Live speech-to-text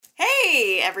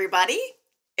Hey, everybody.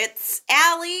 It's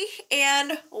Allie,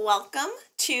 and welcome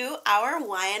to our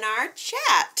Y&R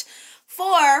chat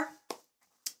for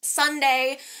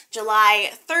Sunday,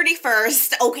 July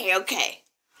 31st. Okay.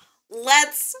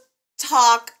 Let's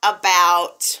talk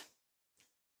about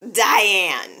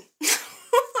Diane.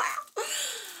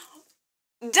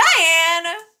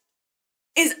 Diane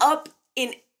is up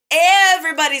in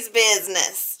everybody's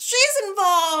business. She's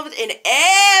involved in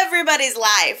everybody's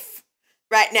life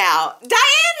right now.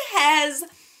 Diane has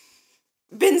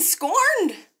been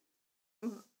scorned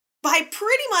by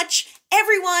pretty much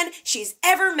everyone she's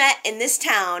ever met in this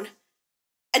town,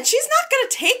 and she's not going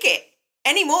to take it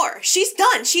anymore. She's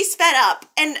done. She's fed up.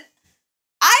 And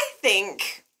I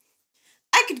think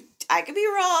I could be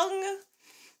wrong,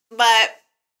 but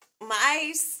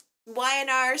my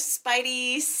Y&R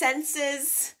spidey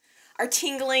senses are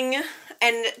tingling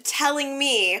and telling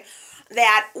me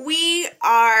that we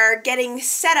are getting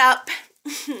set up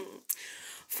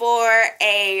for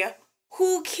a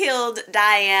who killed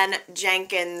Diane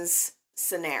Jenkins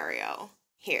scenario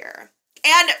here.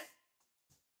 And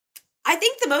I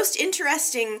think the most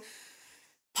interesting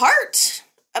part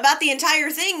about the entire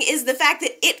thing is the fact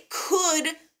that it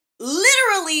could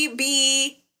literally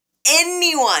be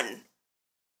anyone.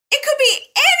 It could be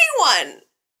anyone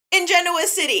in Genoa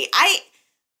City. I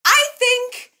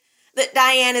think that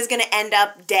Diane is going to end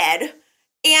up dead,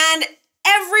 and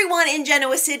everyone in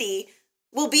Genoa City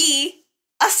will be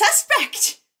a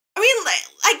suspect. I mean,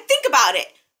 like, think about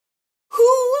it.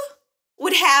 Who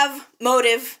would have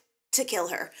motive to kill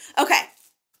her? Okay,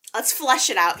 let's flesh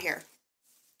it out here.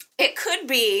 It could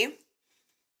be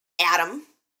Adam.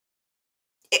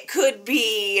 It could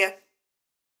be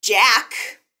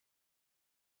Jack.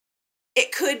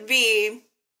 It could be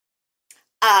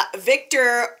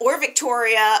Victor or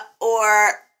Victoria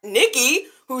or Nikki,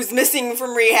 who's missing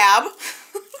from rehab.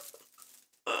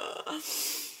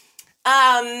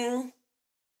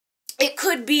 It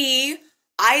could be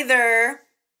either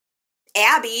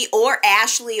Abby or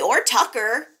Ashley or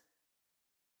Tucker,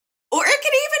 or it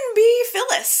could even be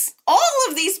Phyllis. All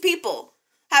of these people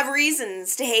have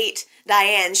reasons to hate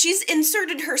Diane. She's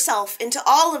inserted herself into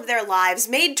all of their lives,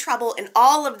 made trouble in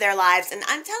all of their lives, and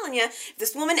I'm telling you, if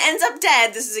this woman ends up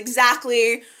dead, this is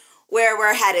exactly where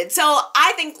we're headed. So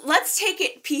I think let's take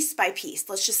it piece by piece.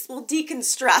 We'll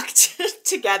deconstruct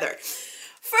together.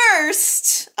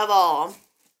 First of all,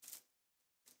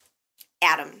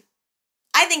 Adam.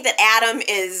 I think that Adam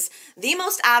is the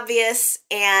most obvious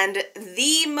and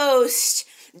the most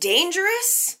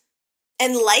dangerous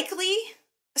and likely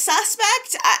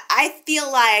suspect. I feel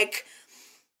like,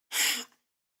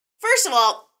 first of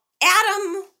all,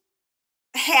 Adam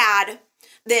had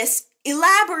this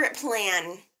elaborate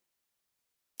plan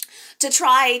to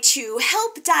try to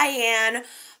help Diane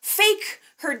fake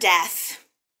her death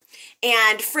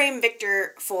and frame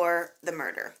Victor for the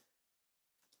murder.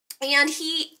 And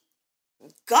he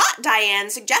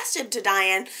suggested to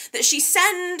Diane that she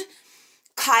send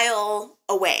Kyle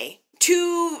away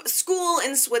to school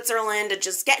in Switzerland to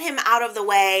just get him out of the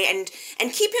way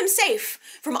and keep him safe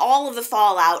from all of the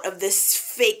fallout of this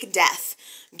fake death.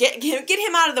 Get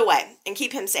him out of the way and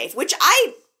keep him safe, which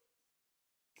I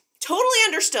totally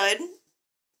understood.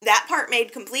 That part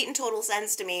made complete and total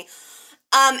sense to me.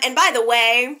 And by the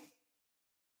way,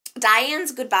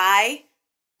 Diane's goodbye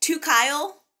to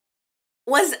Kyle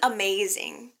was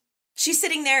amazing. She's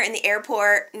sitting there in the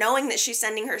airport knowing that she's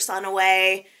sending her son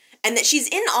away and that she's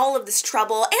in all of this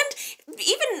trouble, and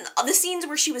even the scenes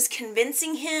where she was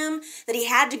convincing him that he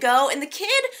had to go, and the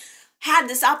kid had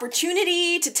this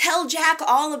opportunity to tell Jack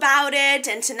all about it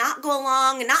and to not go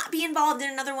along and not be involved in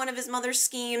another one of his mother's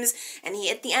schemes, and he,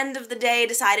 at the end of the day,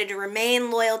 decided to remain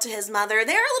loyal to his mother.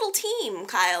 They're a little team,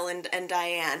 Kyle and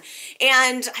Diane,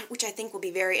 and which I think will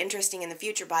be very interesting in the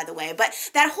future, by the way. But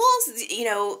that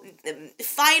whole,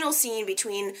 final scene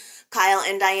between Kyle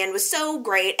and Diane was so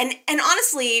great, and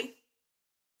honestly,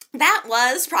 that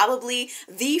was probably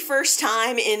the first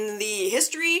time in the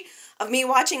history of me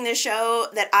watching this show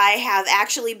that I have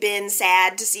actually been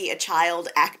sad to see a child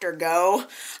actor go.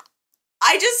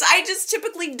 I just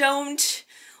typically don't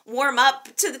warm up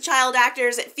to the child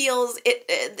actors. It feels,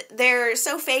 they're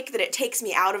so fake that it takes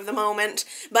me out of the moment.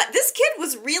 But this kid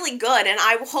was really good, and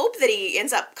I hope that he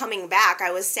ends up coming back.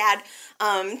 I was sad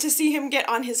to see him get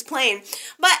on his plane.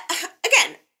 But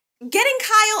again, getting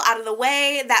Kyle out of the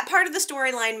way, that part of the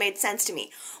storyline made sense to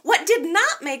me. What did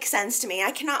not make sense to me,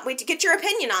 I cannot wait to get your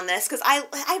opinion on this, because I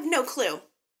have no clue.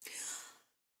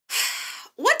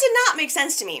 What did not make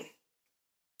sense to me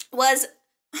was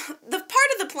the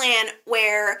part of the plan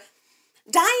where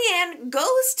Diane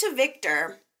goes to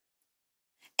Victor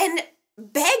and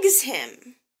begs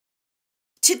him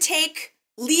to take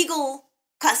legal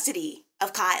custody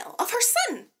of Kyle, of her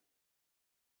son,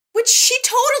 which she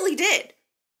totally did.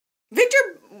 Victor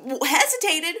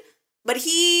hesitated, but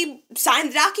he signed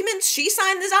the documents. She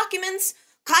signed the documents.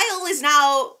 Kyle is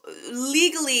now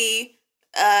legally,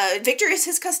 Victor is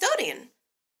his custodian.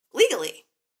 Legally.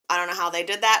 I don't know how they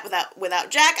did that without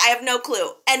Jack. I have no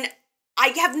clue. And I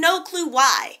have no clue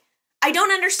why. I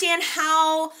don't understand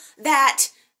how that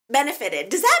benefited.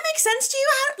 Does that make sense to you?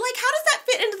 How does that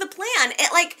fit into the plan?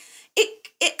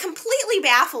 It completely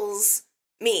baffles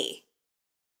me.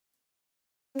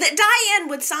 That Diane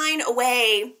would sign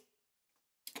away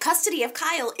custody of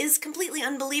Kyle is completely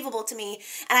unbelievable to me,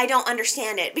 and I don't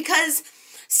understand it. Because,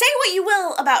 say what you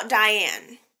will about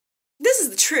Diane, this is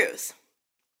the truth.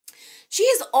 She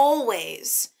has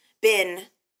always been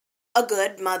a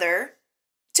good mother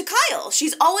to Kyle.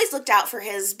 She's always looked out for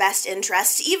his best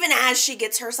interests, even as she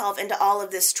gets herself into all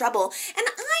of this trouble. And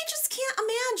I just can't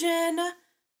imagine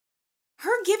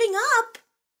her giving up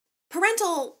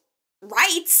parental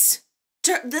rights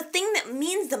to the thing that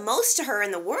means the most to her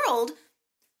in the world,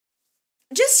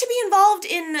 just to be involved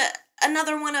in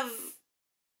another one of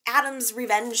Adam's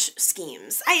revenge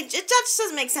schemes. It just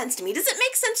doesn't make sense to me. Does it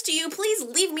make sense to you? Please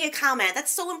leave me a comment.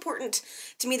 That's so important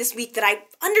to me this week that I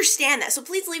understand that. So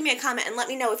please leave me a comment and let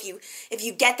me know if you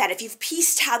get that, if you've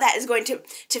pieced how that is going to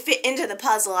fit into the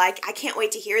puzzle. I can't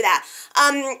wait to hear that.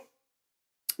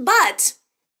 But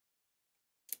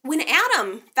when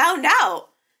Adam found out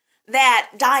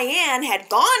that Diane had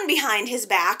gone behind his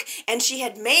back and she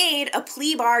had made a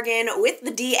plea bargain with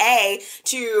the DA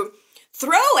to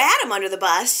throw Adam under the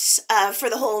bus for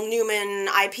the whole Newman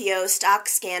IPO stock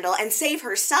scandal and save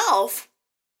herself,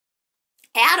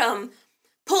 Adam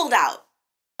pulled out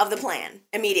of the plan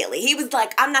immediately. He was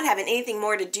like, I'm not having anything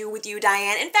more to do with you,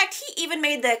 Diane. In fact, he even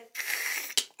made the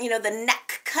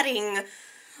neck-cutting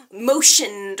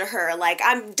motion to her, like,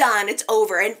 I'm done, it's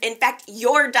over. And in fact,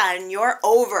 you're done, you're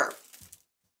over.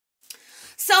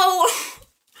 So,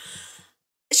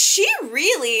 she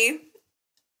really,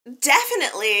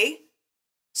 definitely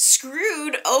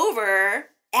screwed over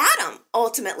Adam,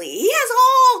 ultimately. He has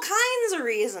all kinds of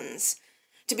reasons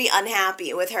to be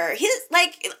unhappy with her.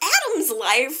 Adam's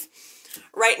life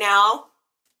right now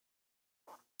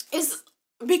is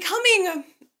becoming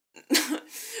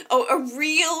a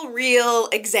real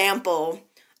example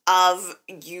of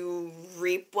you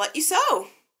reap what you sow.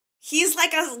 He's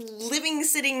like a living,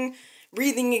 sitting,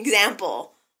 breathing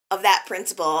example of that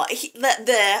principle.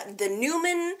 The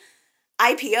Newman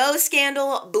IPO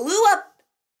scandal blew up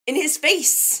in his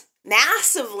face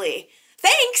massively,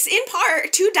 thanks in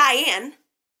part to Diane.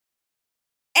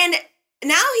 And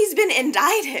now he's been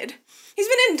indicted. He's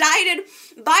been indicted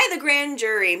by the grand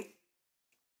jury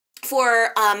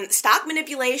for stock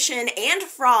manipulation and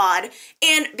fraud,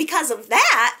 and because of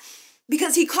that,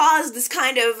 because he caused this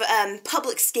kind of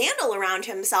public scandal around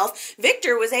himself,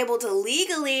 Victor was able to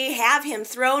legally have him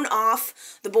thrown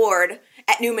off the board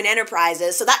at Newman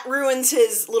Enterprises, so that ruins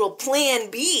his little plan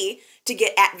B to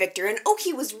get at Victor, and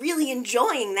he was really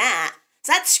enjoying that.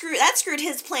 So that screwed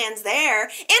his plans there,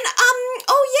 and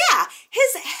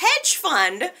his hedge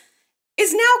fund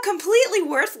is now completely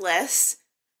worthless,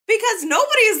 because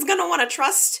nobody is going to want to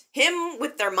trust him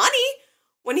with their money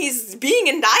when he's being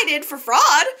indicted for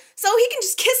fraud, so he can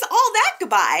just kiss all that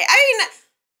goodbye. I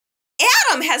mean,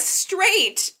 Adam has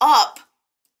straight up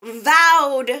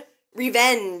vowed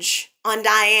revenge on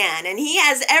Diane, and he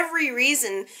has every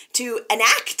reason to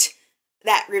enact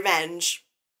that revenge.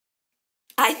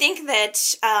 I think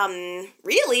that,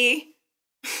 really,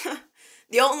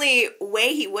 the only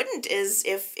way he wouldn't is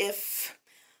if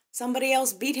somebody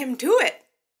else beat him to it.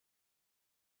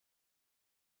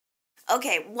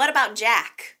 Okay, what about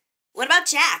Jack? What about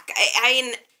Jack? I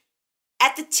mean,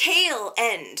 at the tail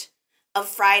end of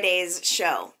Friday's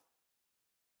show,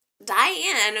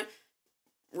 Diane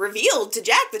revealed to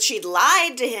Jack that she'd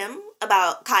lied to him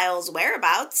about Kyle's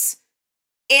whereabouts,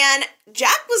 and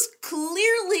Jack was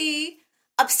clearly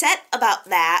upset about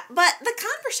that, but the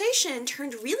conversation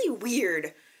turned really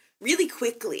weird really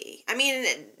quickly. I mean,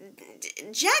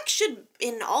 Jack should,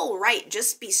 in all right,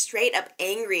 just be straight up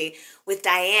angry with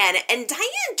Diane, and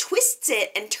Diane twists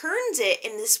it and turns it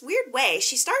in this weird way.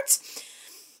 She starts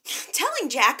telling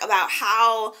Jack about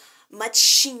how much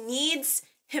she needs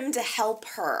him to help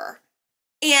her.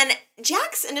 And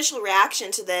Jack's initial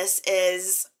reaction to this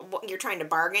is, you're trying to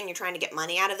bargain, you're trying to get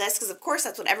money out of this, because of course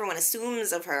that's what everyone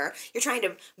assumes of her. You're trying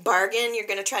to bargain, you're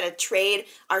going to try to trade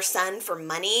our son for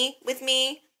money with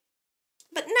me.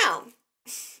 But no,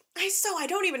 I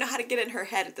don't even know how to get in her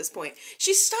head at this point.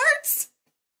 She starts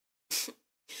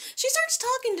She starts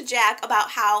talking to Jack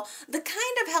about how the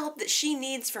kind of help that she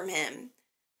needs from him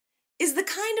is the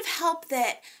kind of help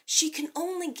that she can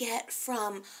only get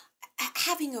from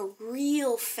having a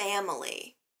real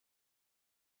family.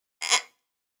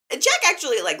 Jack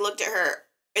actually, looked at her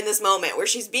in this moment where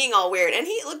she's being all weird, and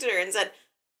he looked at her and said,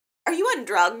 "Are you on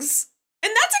drugs?"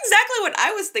 And that's exactly what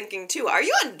I was thinking, too. Are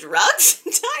you on drugs,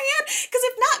 Diane? Because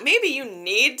if not, maybe you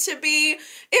need to be. It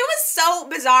was so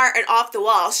bizarre and off the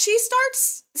wall. She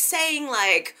starts saying,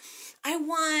 I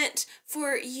want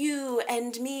for you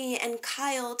and me and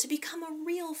Kyle to become a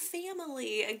real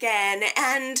family again.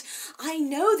 And I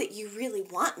know that you really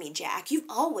want me, Jack. You've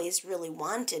always really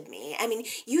wanted me. I mean,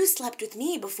 you slept with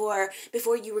me before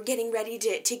you were getting ready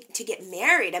to get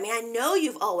married. I mean, I know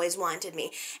you've always wanted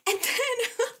me. And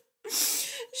then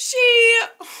she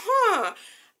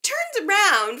turns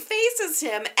around, faces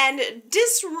him, and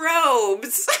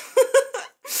disrobes,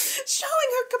 showing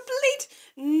her complete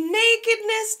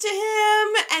nakedness to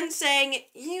him and saying,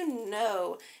 "You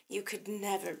know you could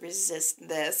never resist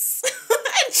this."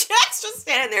 And Jack's just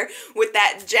standing there with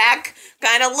that Jack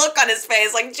kind of look on his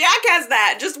face. Jack has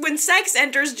that. Just when sex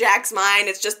enters Jack's mind,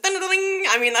 it's just ding-ding-ding.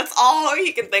 I mean, that's all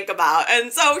he can think about.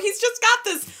 And so he's just got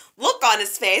this look on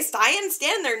his face. Diane's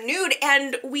standing there nude,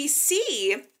 and we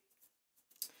see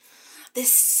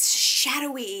this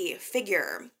shadowy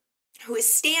figure who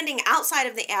is standing outside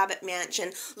of the Abbott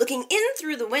mansion, looking in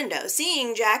through the window,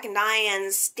 seeing Jack and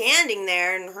Diane standing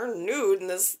there and her nude in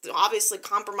this obviously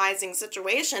compromising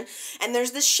situation, and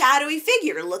there's this shadowy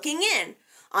figure looking in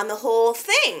on the whole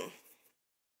thing.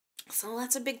 So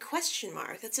that's a big question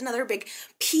mark. That's another big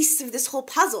piece of this whole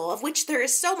puzzle, of which there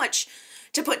is so much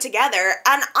to put together.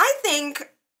 And I think,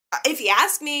 if you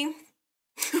ask me,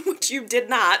 which you did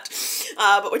not,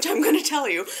 but which I'm going to tell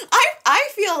you, I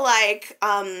feel like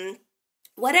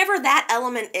whatever that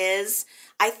element is,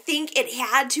 I think it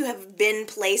had to have been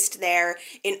placed there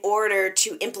in order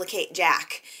to implicate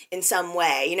Jack in some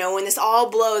way. When this all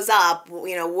blows up,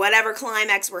 whatever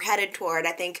climax we're headed toward,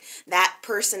 I think that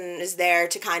person is there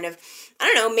to kind of, I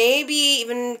don't know, maybe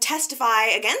even testify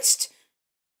against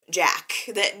Jack,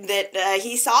 that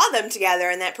he saw them together,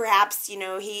 and that perhaps,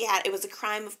 it was a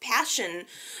crime of passion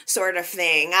sort of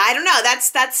thing. I don't know,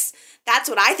 that's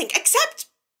what I think, except,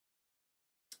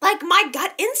 my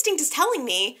gut instinct is telling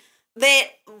me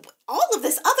that all of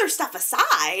this other stuff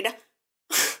aside,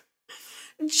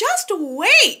 just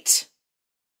wait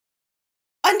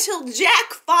until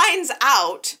Jack finds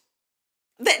out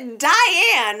that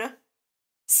Diane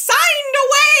signed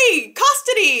away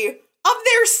custody of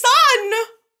their son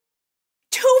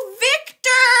to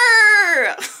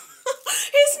Victor,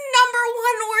 his number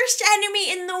one worst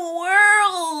enemy in the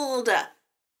world.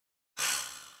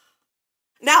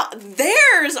 Now,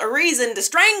 there's a reason to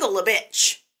strangle a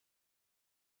bitch.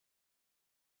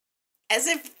 As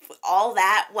if all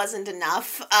that wasn't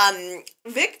enough,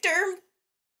 Victor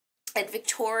and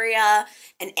Victoria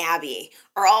and Abby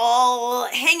are all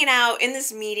hanging out in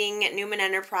this meeting at Newman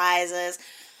Enterprises,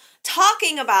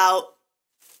 talking about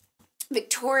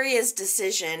Victoria's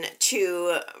decision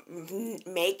to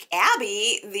make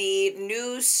Abby the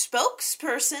new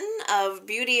spokesperson of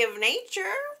Beauty of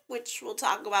Nature, which we'll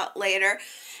talk about later.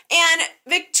 And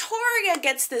Victoria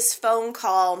gets this phone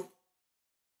call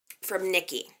from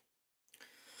Nikki.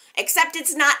 Except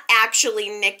it's not actually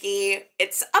Nikki.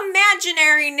 It's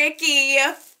imaginary Nikki,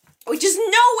 which is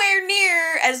nowhere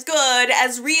near as good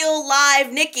as real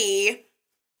live Nikki.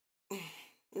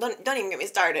 Don't even get me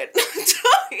started.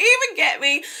 Don't even get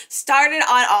me started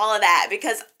on all of that,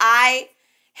 because I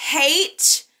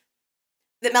hate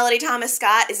that Melody Thomas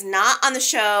Scott is not on the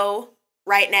show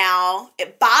right now.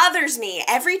 It bothers me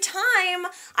every time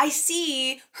I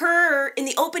see her in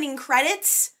the opening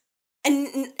credits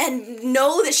and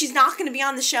know that she's not going to be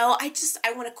on the show. I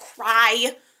want to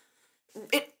cry.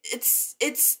 It's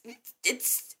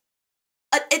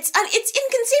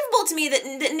inconceivable to me that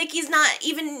Nikki's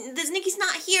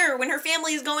not here when her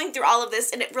family is going through all of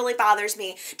this, and it really bothers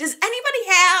me. Does anybody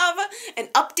have an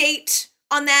update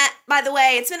on that? By the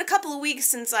way, it's been a couple of weeks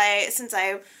since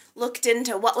I looked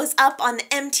into what was up on the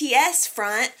MTS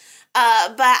front,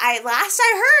 but last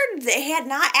I heard they had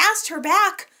not asked her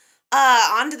back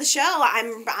onto the show.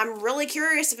 I'm really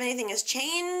curious if anything has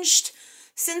changed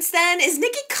since then. Is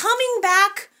Nikki coming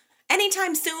back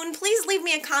anytime soon? Please leave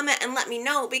me a comment and let me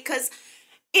know, because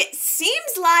it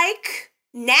seems like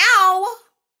now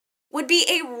would be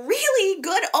a really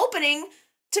good opening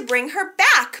to bring her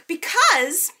back,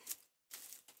 because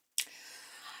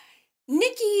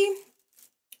Nikki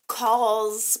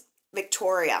calls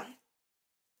Victoria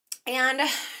and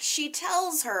she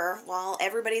tells her, while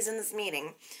everybody's in this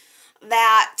meeting,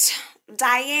 that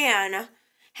Diane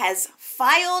has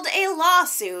filed a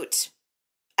lawsuit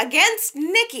against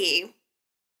Nikki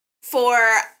for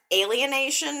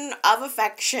alienation of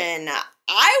affection.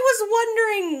 I was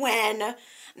wondering when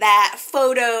that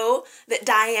photo that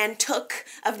Diane took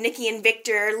of Nikki and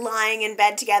Victor lying in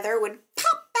bed together would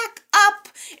pop back up.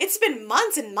 It's been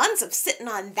months and months of sitting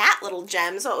on that little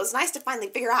gem, so it was nice to finally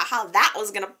figure out how that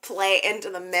was going to play into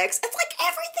the mix. It's like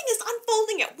everything is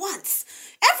unfolding at once.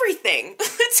 Everything.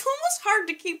 It's almost hard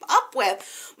to keep up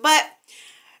with. But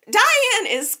Diane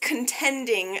is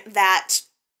contending that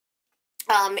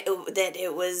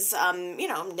it was,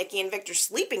 Nikki and Victor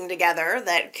sleeping together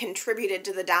that contributed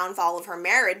to the downfall of her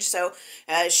marriage. So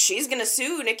she's going to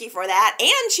sue Nikki for that.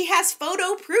 And she has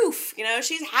photo proof. She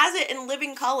has it in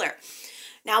living color.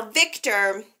 Now,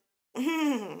 Victor,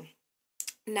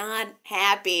 not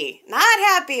happy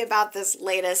about this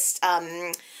latest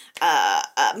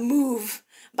move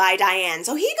by Diane.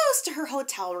 So he goes to her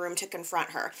hotel room to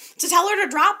confront her, to tell her to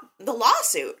drop the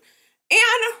lawsuit.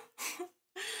 And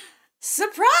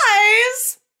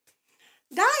surprise!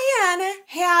 Diane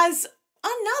has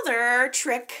another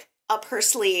trick up her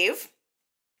sleeve.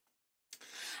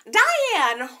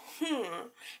 Diane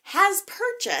has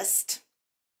purchased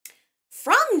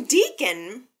from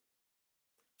Deacon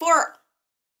for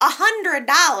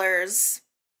 $100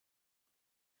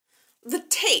 the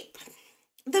tape,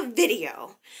 the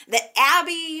video that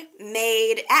Abby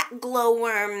made at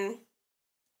Glowworm,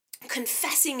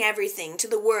 confessing everything to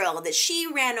the world that she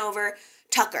ran over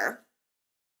Tucker,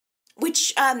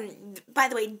 which, by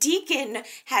the way, Deacon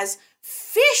has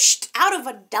fished out of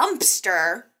a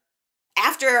dumpster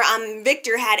after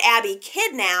Victor had Abby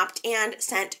kidnapped and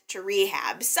sent to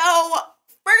rehab. So,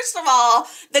 first of all,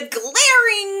 the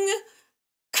glaring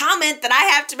comment that I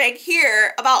have to make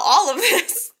here about all of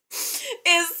this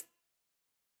is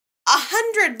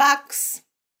 $100,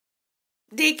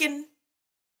 Deacon.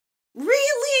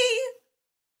 Really?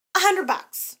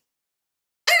 $100.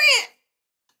 I mean,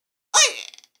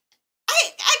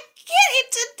 I get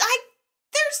it.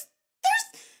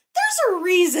 There's a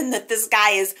reason that this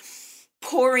guy is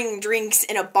pouring drinks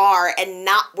in a bar and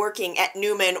not working at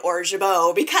Newman or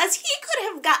Jabot, because he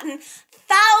could have gotten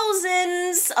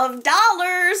thousands of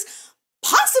dollars,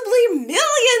 possibly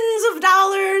millions of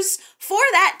dollars for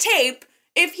that tape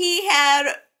if he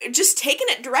had just taken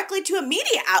it directly to a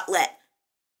media outlet.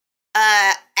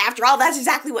 After all, that's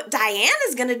exactly what Diane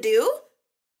is gonna do.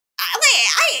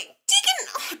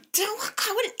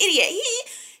 Deacon, what an idiot. He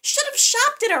should have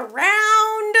shopped it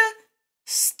around,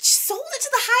 sold it to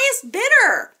the highest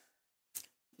bidder,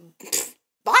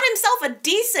 bought himself a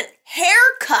decent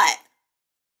haircut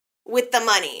with the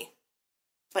money.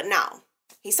 But no,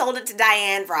 he sold it to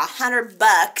Diane for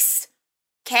 $100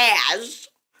 cash.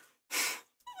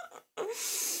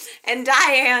 And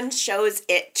Diane shows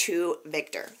it to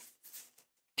Victor.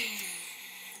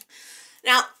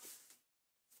 Now,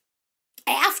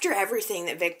 after everything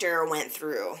that Victor went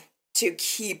through to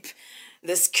keep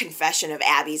this confession of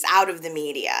Abby's out of the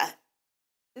media,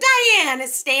 Diane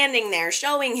is standing there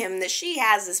showing him that she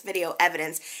has this video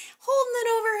evidence, holding it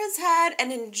over his head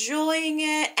and enjoying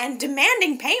it and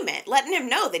demanding payment, letting him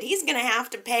know that he's going to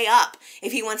have to pay up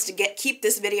if he wants to keep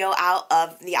this video out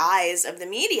of the eyes of the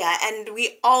media. And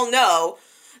we all know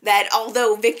that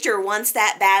although Victor wants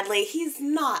that badly, he's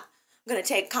not going to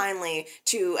take kindly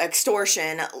to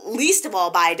extortion, least of all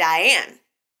by Diane.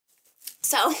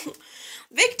 So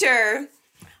Victor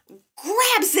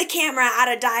grabs the camera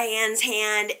out of Diane's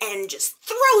hand and just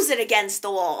throws it against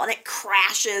the wall, and it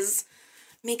crashes,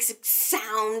 makes a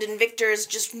sound, and Victor's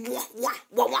just wah, wah,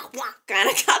 wah, wah, wah, kind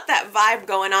of got that vibe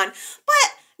going on,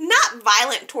 but not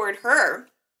violent toward her.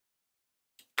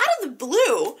 Out of the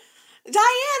blue,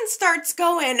 Diane starts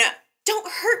going, "Don't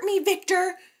hurt me,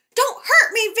 Victor. Don't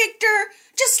hurt me, Victor.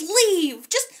 Just leave,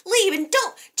 and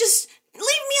don't, just leave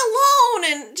me alone,"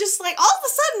 and just like all of a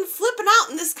sudden flipping out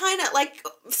in this kind of like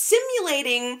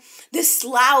simulating this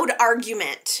loud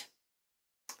argument.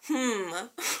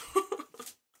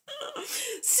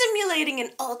 Simulating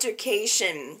an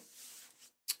altercation.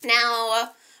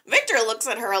 Now, Victor looks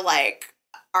at her like,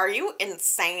 "Are you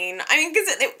insane?" I mean, because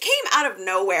it came out of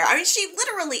nowhere. I mean, she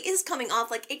literally is coming off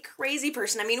like a crazy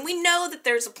person. I mean, we know that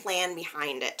there's a plan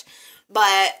behind it,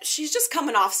 but she's just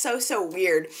coming off so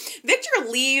weird. Victor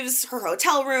leaves her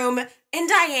hotel room, and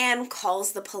Diane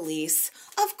calls the police.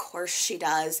 Of course she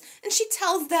does. And she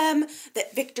tells them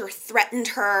that Victor threatened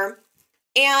her.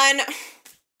 And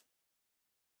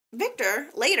Victor,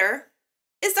 later,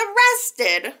 is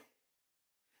arrested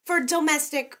for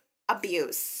domestic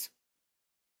abuse.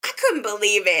 I couldn't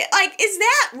believe it. Like, is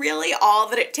that really all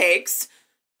that it takes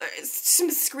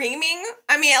some screaming.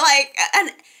 I mean, like,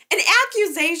 an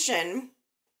accusation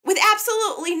with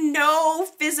absolutely no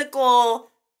physical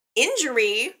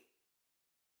injury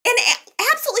and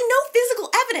absolutely no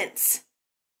physical evidence.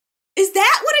 Is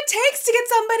that what it takes to get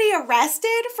somebody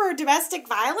arrested for domestic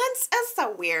violence? That's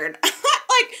so weird.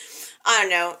 Like, I don't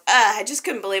know. I just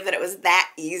couldn't believe that it was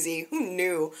that easy. Who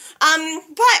knew?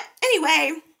 But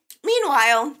anyway,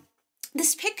 meanwhile,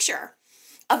 this picture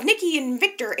of Nikki and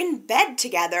Victor in bed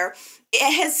together,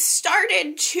 it has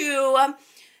started to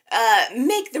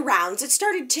make the rounds. It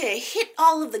started to hit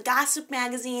all of the gossip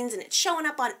magazines, and it's showing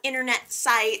up on internet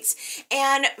sites,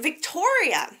 and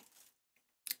Victoria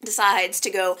decides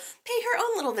to go pay her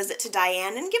own little visit to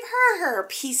Diane and give her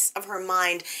piece of her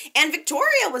mind. And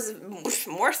Victoria was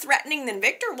more threatening than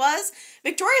Victor was.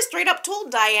 Victoria straight up told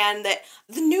Diane that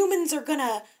the Newmans are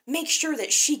gonna make sure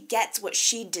that she gets what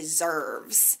she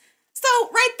deserves. So,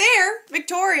 right there,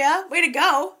 Victoria, way to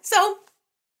go. So,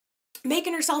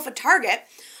 making herself a target.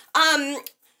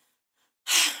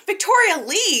 Victoria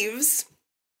leaves,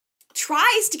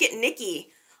 tries to get Nikki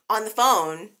on the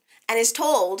phone, and is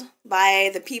told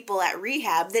by the people at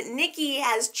rehab that Nikki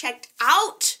has checked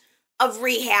out of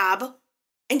rehab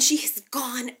and she has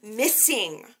gone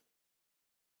missing.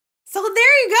 So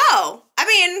there you go. I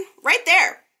mean, right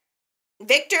there.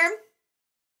 Victor,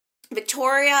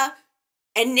 Victoria,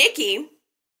 and Nikki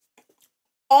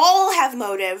all have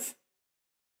motive,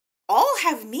 all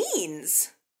have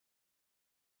means.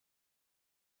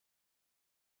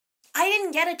 I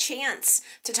didn't get a chance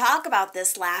to talk about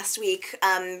this last week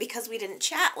because we didn't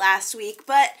chat last week,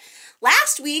 but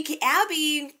last week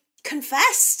Abby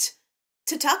confessed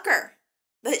to Tucker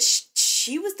that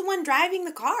she was the one driving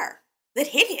the car that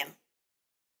hit him.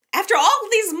 After all of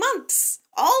these months,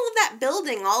 all of that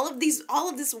building, all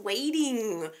of this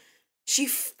waiting, she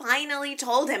finally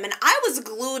told him, and I was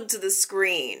glued to the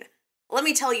screen. Let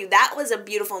me tell you, that was a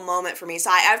beautiful moment for me.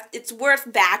 So it's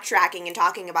worth backtracking and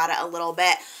talking about it a little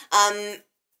bit.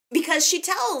 Because she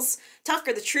tells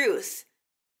Tucker the truth.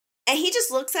 And he just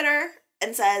looks at her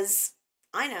and says,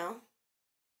 I know.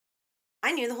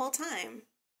 I knew the whole time.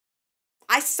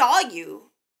 I saw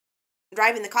you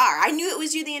driving the car. I knew it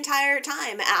was you the entire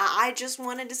time. I just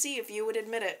wanted to see if you would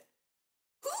admit it.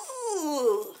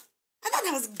 Ooh, I thought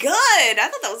that was good. I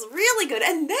thought that was really good.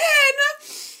 And then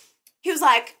he was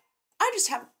like, I just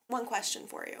have one question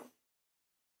for you.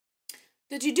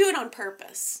 Did you do it on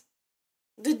purpose?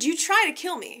 Did you try to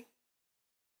kill me?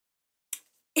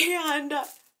 And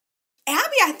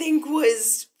Abby, I think,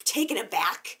 was taken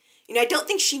aback. I don't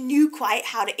think she knew quite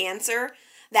how to answer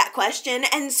that question.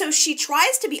 And so she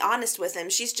tries to be honest with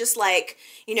him. She's just like,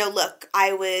 look,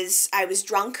 I was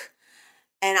drunk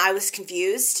and I was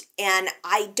confused, and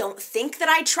I don't think that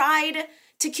I tried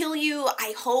to kill you.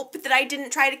 I hope that I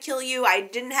didn't try to kill you. I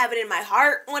didn't have it in my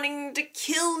heart wanting to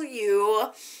kill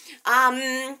you.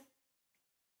 And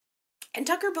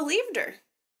Tucker believed her.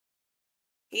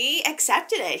 He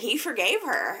accepted it. He forgave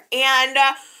her. And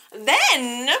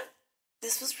then,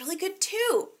 this was really good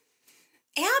too.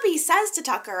 Abby says to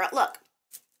Tucker, look,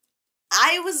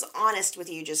 I was honest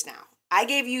with you just now. I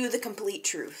gave you the complete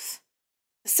truth.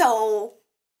 So,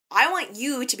 I want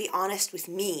you to be honest with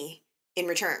me in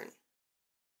return.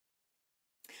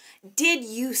 Did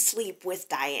you sleep with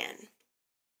Diane?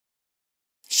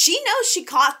 She knows she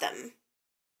caught them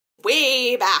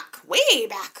way back,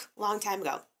 long time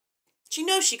ago. She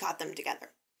knows she caught them together.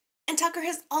 And Tucker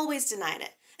has always denied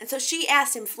it. And so she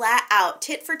asked him flat out,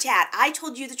 tit for tat, I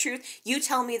told you the truth, you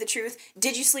tell me the truth,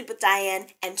 did you sleep with Diane?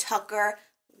 And Tucker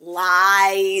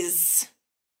lies.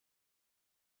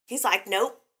 He's like,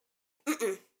 nope,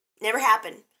 never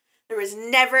happened. There was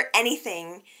never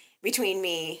anything between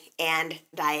me and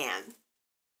Diane.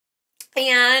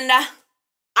 And I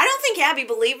don't think Abby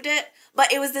believed it,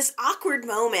 but it was this awkward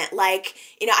moment. Like,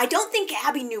 I don't think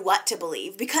Abby knew what to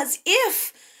believe, because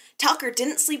if Tucker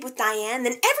didn't sleep with Diane,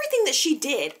 then everything that she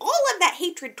did, all of that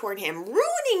hatred toward him,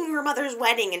 ruining her mother's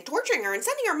wedding and torturing her and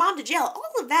sending her mom to jail,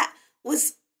 all of that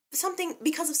was something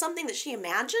because of something that she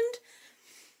imagined.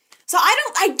 So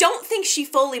I don't think she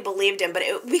fully believed him, but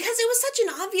because it was such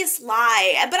an obvious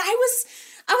lie. But I was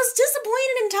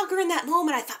disappointed in Tucker in that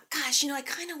moment. I thought, gosh, I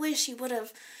kind of wish he would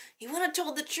have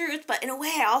told the truth, but in a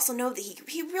way I also know that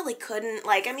he really couldn't.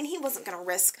 He wasn't going to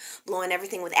risk blowing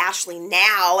everything with Ashley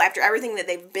now after everything that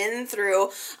they've been through.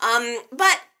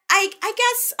 But I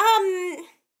guess,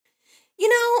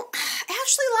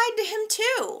 Ashley lied to him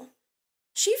too.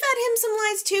 She fed him some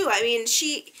lies too.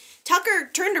 Tucker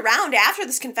turned around after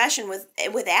this confession with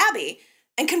Abby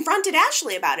and confronted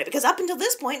Ashley about it, because up until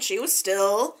this point she was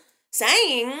still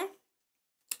saying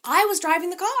I was driving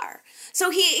the car. So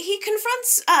he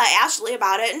confronts Ashley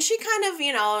about it, and she kind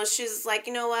of, she's like,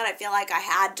 you know what, I feel like I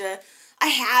had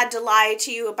to lie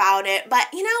to you about it. But,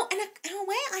 in a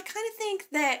way, I kind of think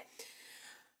that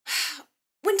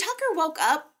when Tucker woke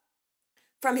up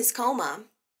from his coma,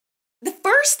 the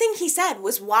first thing he said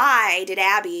was, why did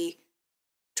Abby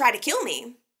try to kill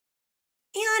me?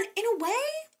 And in a way,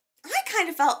 I kind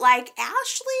of felt like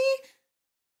Ashley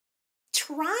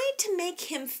tried to make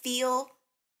him feel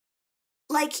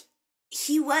like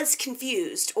he was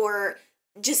confused or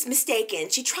just mistaken.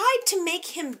 She tried to make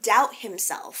him doubt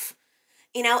himself,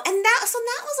 and that was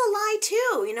a lie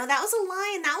too, that was a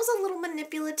lie, and that was a little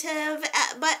manipulative,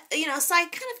 but, so I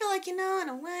kind of feel like, in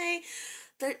a way,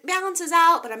 that balances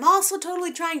out, but I'm also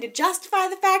totally trying to justify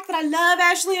the fact that I love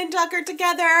Ashley and Tucker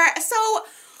together. So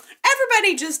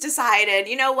everybody just decided,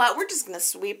 you know what, we're just going to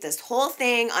sweep this whole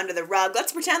thing under the rug.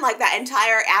 Let's pretend like that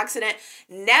entire accident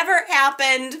never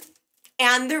happened.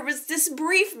 And there was this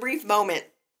brief moment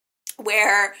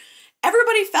where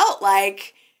everybody felt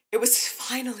like it was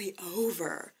finally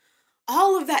over.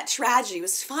 All of that tragedy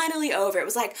was finally over. It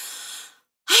was like,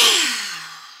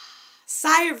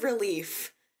 sigh of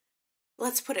relief.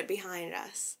 Let's put it behind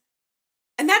us.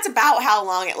 And that's about how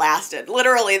long it lasted,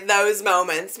 literally those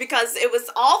moments, because it was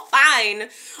all fine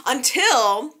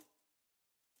until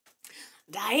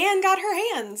Diane got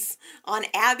her hands on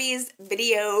Abby's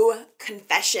video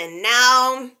confession.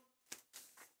 Now,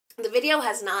 the video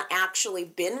has not actually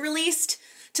been released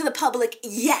to the public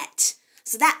yet.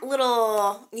 So that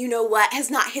little,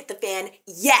 has not hit the fan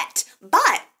yet.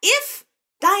 But if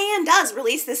Diane does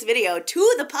release this video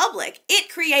to the public, it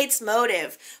creates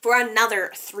motive for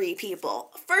another 3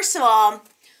 people. First of all,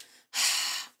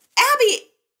 Abby,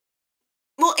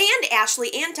 and Ashley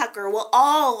and Tucker will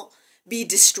all be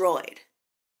destroyed.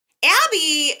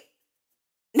 Abby,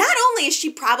 not only is she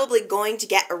probably going to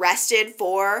get arrested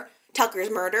for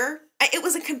Tucker's murder, it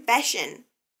was a confession,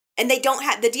 and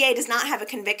the DA does not have a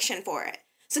conviction for it.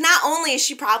 So not only is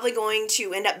she probably going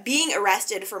to end up being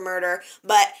arrested for murder,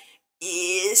 but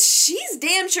she's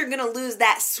damn sure going to lose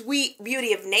that sweet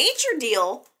beauty of nature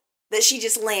deal that she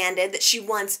just landed, that she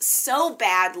wants so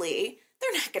badly.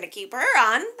 They're not going to keep her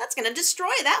on. That's going to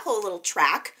destroy that whole little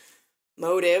track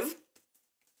motive.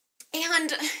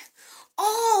 And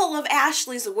all of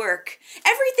Ashley's work,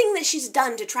 everything that she's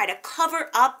done to try to cover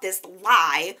up this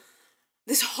lie,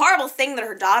 this horrible thing that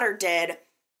her daughter did,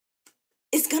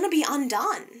 is going to be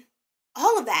undone.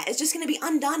 All of that is just going to be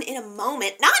undone in a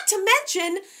moment. Not to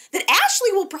mention that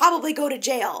Ashley will probably go to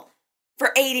jail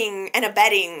for aiding and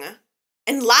abetting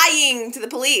and lying to the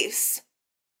police.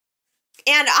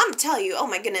 And I'm telling you, oh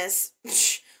my goodness,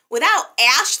 without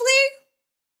Ashley,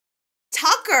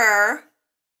 Tucker,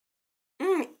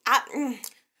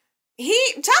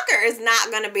 Tucker is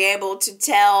not going to be able to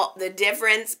tell the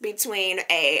difference between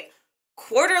a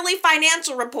quarterly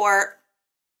financial report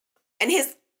and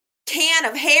his can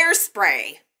of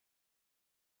hairspray.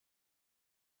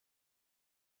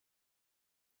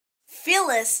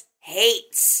 Phyllis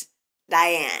hates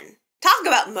Diane. Talk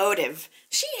about motive.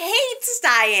 She hates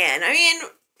Diane. I mean,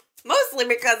 mostly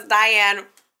because Diane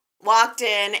walked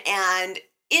in and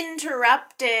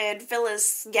interrupted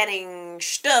Phyllis getting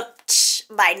stooped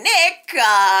by Nick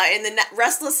in the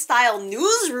Restless Style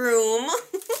newsroom.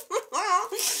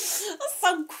 That's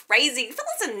so crazy.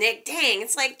 Phyllis and Nick, dang,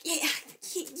 it's like,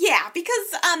 yeah,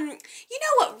 because, you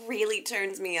know what really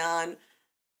turns me on?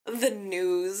 The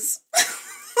news.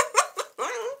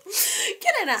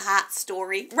 Get in a hot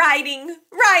story. Writing.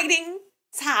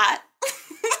 It's hot.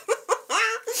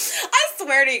 I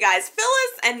swear to you guys,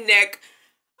 Phyllis and Nick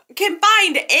can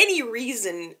find any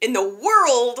reason in the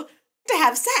world to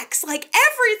have sex. Like,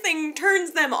 everything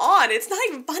turns them on. It's not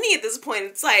even funny at this point.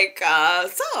 It's like,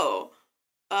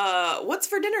 what's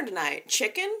for dinner tonight?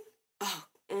 Chicken? Oh,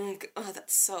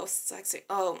 that's so sexy.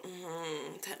 Oh,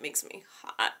 that makes me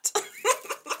hot.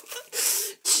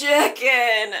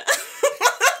 Chicken.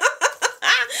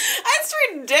 That's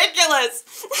ridiculous.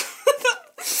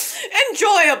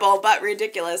 Enjoyable, but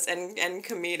ridiculous and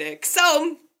comedic.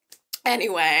 So,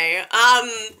 anyway,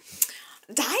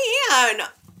 Diane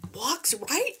walks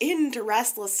right into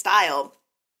Restless Style,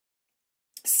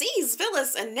 sees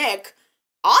Phyllis and Nick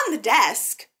on the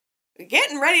desk,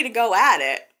 getting ready to go at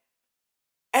it,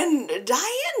 and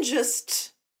Diane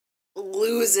just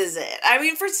loses it. I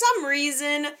mean, for some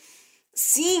reason,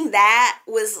 seeing that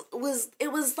was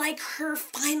like her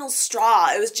final straw.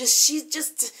 It was just,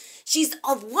 she's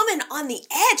a woman on the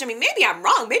edge. I mean, maybe I'm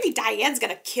wrong. Maybe Diane's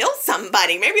gonna kill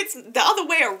somebody. Maybe it's the other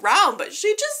way around, but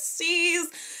she just sees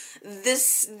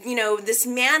this, this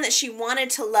man that she wanted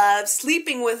to love,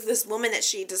 sleeping with this woman that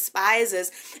she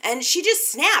despises, and she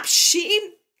just snapped.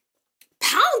 She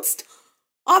pounced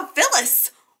on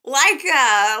Phyllis like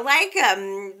a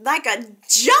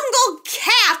jungle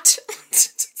cat.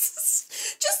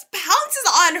 Just pounces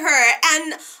on her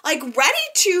and ready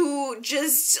to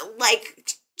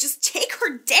just take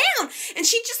her down. And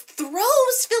she just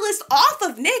throws Phyllis off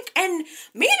of Nick and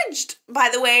managed, by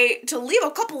the way, to leave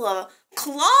a couple of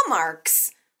claw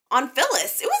marks on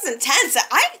Phyllis. It was intense.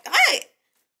 I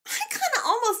kind of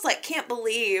almost can't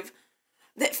believe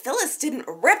that Phyllis didn't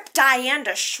rip Diane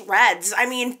to shreds. I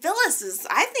mean, Phyllis is,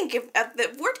 I think if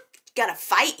we're gonna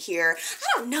fight here,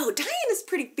 I don't know, Diane is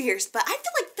pretty fierce, but I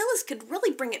feel like Phyllis could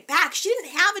really bring it back. She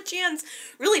didn't have a chance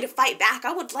really to fight back.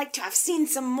 I would like to have seen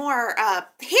some more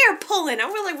hair pulling. I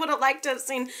really would have liked to have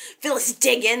seen Phyllis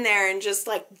dig in there and just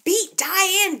beat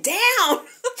Diane down.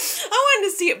 I wanted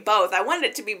to see it both. I wanted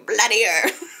it to be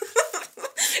bloodier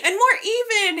and more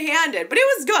even-handed, but it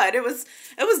was good. It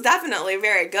was definitely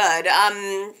very good.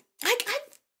 I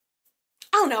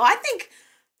don't know. I think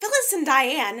Phyllis and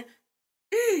Diane,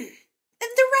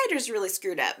 the writers really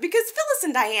screwed up, because Phyllis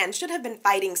and Diane should have been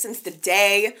fighting since the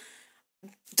day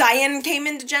Diane came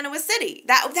into Genoa City.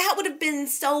 That would have been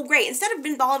so great. Instead of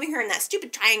involving her in that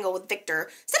stupid triangle with Victor,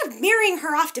 instead of marrying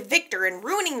her off to Victor and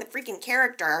ruining the freaking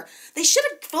character, they should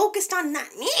have focused on that,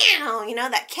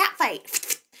 that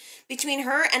catfight between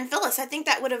her and Phyllis. I think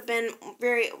that would have been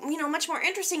very, much more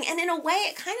interesting. And in a way,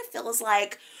 it kind of feels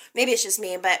like, maybe it's just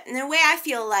me, but in a way I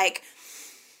feel like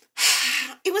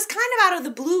it was kind of out of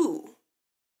the blue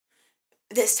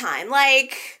this time.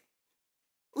 Like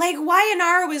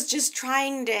YNR was just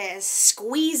trying to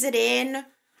squeeze it in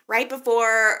right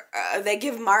before they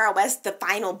give Mara West the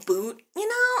final boot.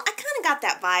 I kind of got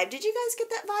that vibe. Did you guys get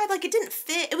that vibe? It didn't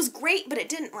fit. It was great, but it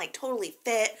didn't totally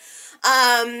fit.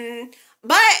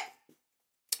 But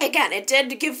again, it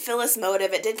did give Phyllis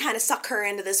motive. It did kind of suck her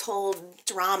into this whole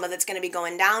drama that's going to be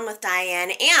going down with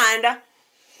Diane, and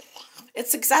it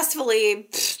successfully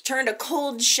turned a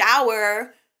cold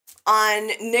shower on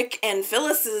Nick and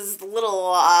Phyllis's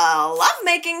little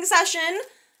lovemaking session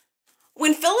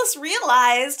when Phyllis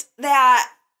realized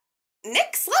that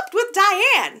Nick slept with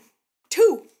Diane,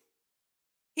 too.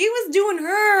 He was doing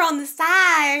her on the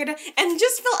side, and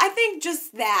I think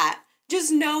just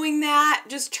knowing that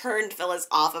just turned Phyllis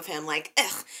off of him.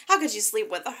 Ugh, how could you sleep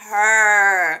with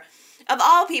her? Of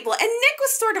all people. And Nick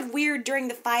was sort of weird during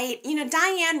the fight.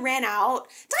 Diane ran out.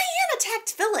 Diane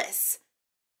attacked Phyllis.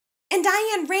 And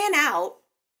Diane ran out.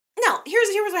 No, here's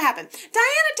what happened.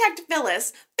 Diane attacked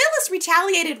Phyllis. Phyllis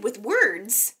retaliated with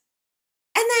words.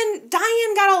 And then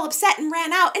Diane got all upset and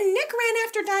ran out. And Nick ran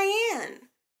after Diane.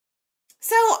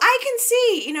 So I can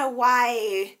see,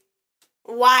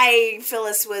 why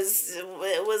Phyllis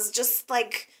was just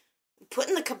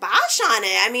putting the kibosh on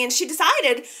it. I mean, she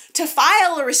decided to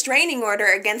file a restraining order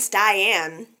against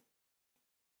Diane,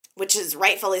 which is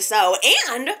rightfully so.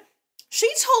 And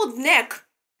she told Nick,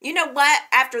 you know what,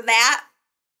 after that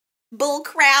bull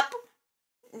crap,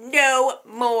 no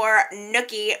more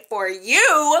nookie for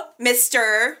you,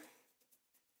 mister.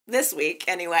 This week,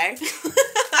 anyway.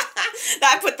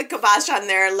 That put the kibosh on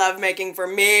their lovemaking for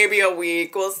maybe a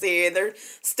week. We'll see. They're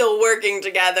still working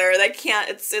together. They can't,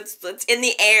 it's in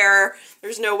the air.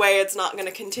 There's no way it's not going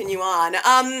to continue on.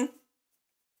 The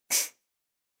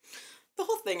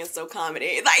whole thing is so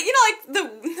comedy.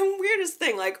 The weirdest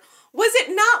thing, was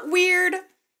it not weird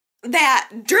that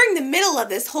during the middle of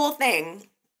this whole thing,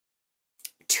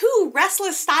 two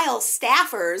Restless Style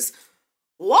staffers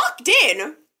walked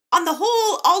in on the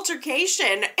whole altercation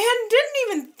and didn't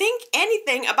even think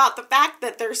anything about the fact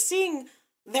that they're seeing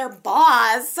their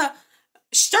boss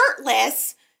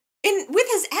shirtless with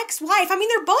his ex-wife. I mean,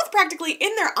 they're both practically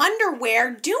in their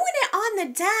underwear doing it on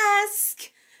the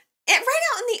desk, right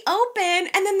out in the open,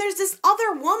 and then there's this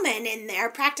other woman in there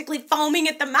practically foaming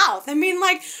at the mouth. I mean,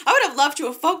 I would have loved to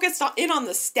have focused in on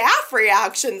the staff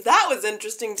reactions. That was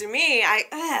interesting to me.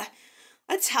 I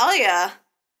tell ya.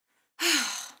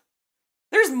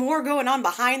 There's more going on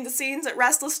behind the scenes at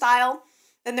Restless Style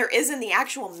than there is in the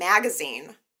actual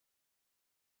magazine.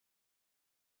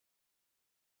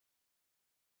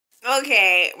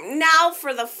 Okay, now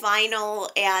for the final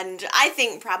and I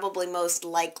think probably most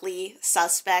likely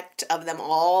suspect of them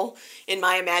all in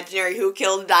my imaginary Who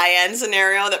Killed Diane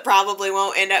scenario that probably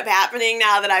won't end up happening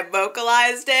now that I've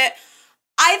vocalized it.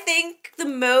 I think the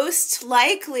most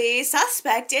likely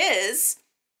suspect is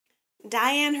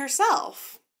Diane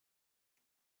herself.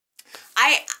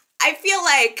 I feel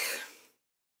like,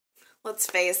 let's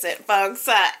face it, folks,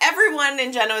 everyone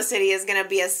in Genoa City is going to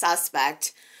be a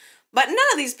suspect. But none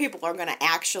of these people are going to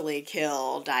actually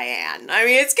kill Diane. I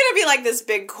mean, it's going to be like this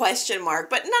big question mark,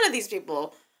 but none of these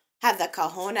people have the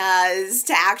cojones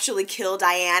to actually kill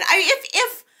Diane. I mean,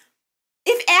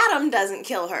 if Adam doesn't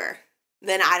kill her,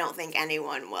 then I don't think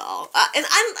anyone will.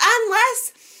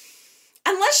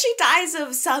 Unless she dies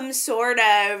of some sort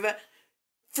of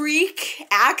freak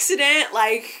accident,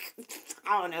 like,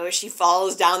 I don't know, she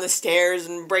falls down the stairs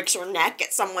and breaks her neck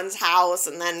at someone's house,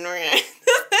 and then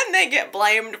then they get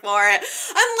blamed for it.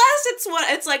 Unless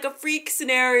it's like a freak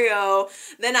scenario,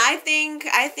 then I think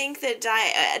that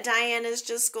Diane is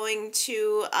just going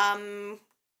to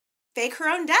fake her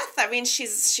own death. I mean,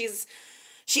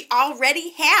 she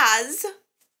already has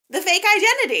the fake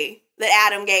identity that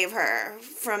Adam gave her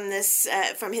from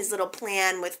his little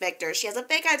plan with Victor. She has a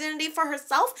fake identity for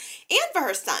herself and for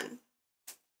her son.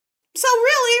 So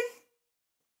really,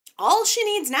 all she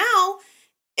needs now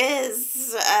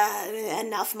is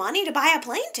enough money to buy a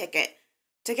plane ticket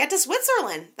to get to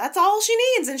Switzerland. That's all she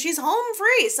needs, and she's home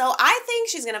free. So I think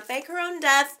she's going to fake her own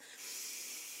death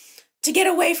to get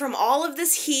away from all of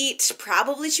this heat.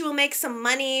 Probably she will make some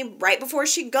money right before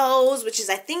she goes, which is,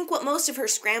 I think, what most of her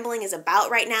scrambling is about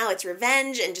right now. It's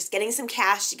revenge and just getting some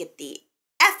cash to get the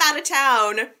F out of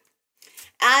town.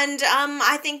 And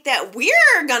I think that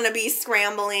we're going to be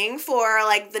scrambling for,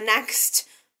 like, the next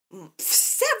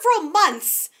several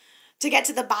months to get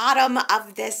to the bottom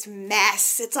of this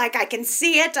mess. It's like I can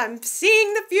see it. I'm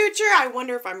seeing the future. I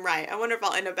wonder if I'm right. I wonder if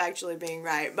I'll end up actually being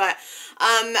right. But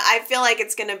I feel like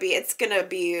it's gonna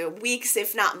be weeks,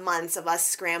 if not months, of us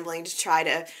scrambling to try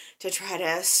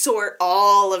to sort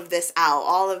all of this out,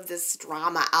 all of this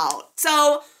drama out.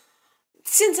 So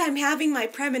since I'm having my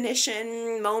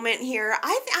premonition moment here,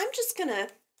 I'm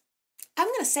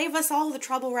gonna save us all the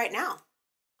trouble right now.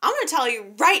 I'm gonna tell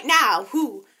you right now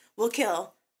who will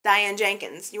kill Diane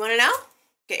Jenkins. You want to know?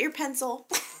 Get your pencil.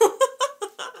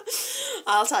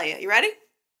 I'll tell you. You ready?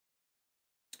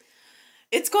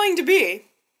 It's going to be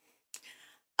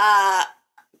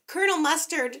Colonel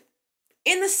Mustard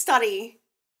in the study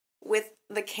with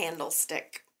the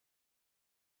candlestick.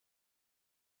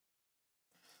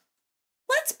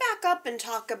 Let's back up and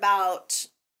talk about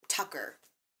Tucker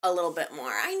a little bit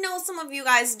more. I know some of you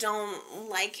guys don't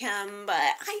like him, but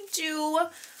I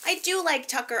do like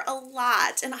Tucker a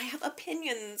lot, and I have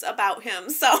opinions about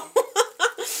him. So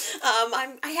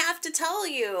I have to tell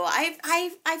you, I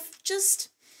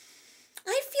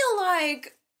feel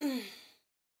like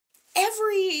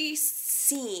every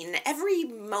scene, every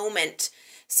moment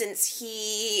since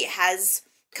he has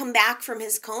come back from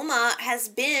his coma has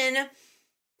been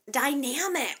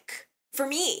dynamic for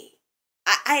me.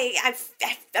 I'm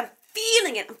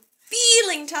feeling it. I'm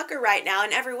feeling Tucker right now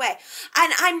in every way.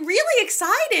 And I'm really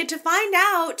excited to find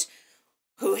out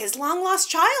who his long-lost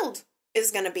child is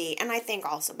going to be. And I think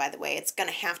also, by the way, it's going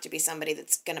to have to be somebody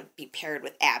that's going to be paired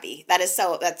with Abby. That's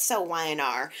so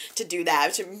YNR to do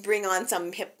that, to bring on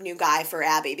some hip new guy for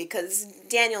Abby, because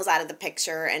Daniel's out of the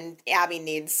picture and Abby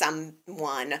needs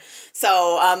someone.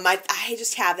 So I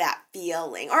just have that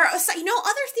feeling. Or, other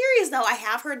theories, though. I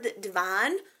have heard that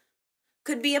Devon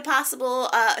could be a possibly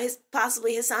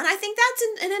his son. I think that's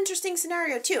an interesting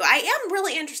scenario too. I am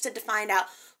really interested to find out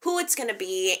who it's going to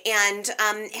be, and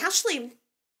Ashley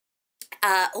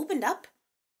opened up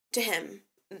to him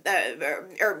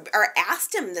or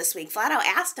asked him this week, flat out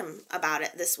asked him about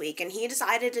it this week, and he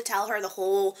decided to tell her the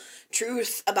whole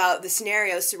truth about the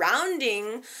scenario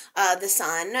surrounding the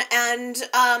son, and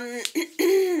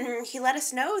he let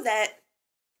us know that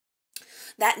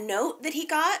note that he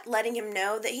got, letting him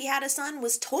know that he had a son,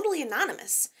 was totally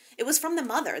anonymous. It was from the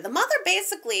mother. The mother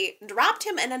basically dropped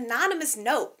him an anonymous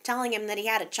note telling him that he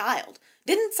had a child.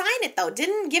 Didn't sign it, though.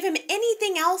 Didn't give him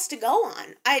anything else to go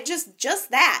on. Just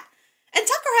that. And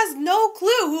Tucker has no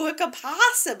clue who it could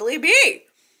possibly be.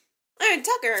 I mean,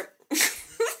 Tucker,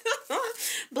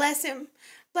 bless him.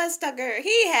 Bless Tucker.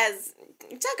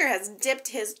 Tucker has dipped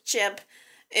his chip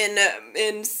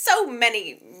in so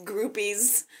many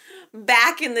groupies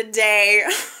back in the day,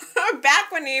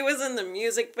 back when he was in the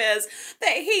music biz,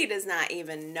 that he does not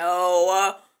even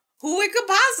know who it could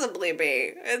possibly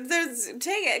be.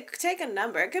 Take a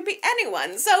number. It could be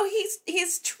anyone. So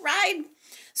he's tried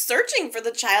searching for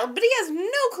the child, but he has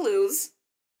no clues.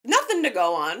 Nothing to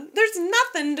go on. There's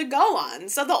nothing to go on.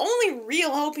 So the only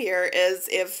real hope here is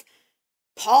if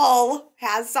Paul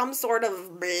has some sort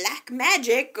of black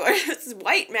magic or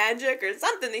white magic or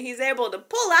something that he's able to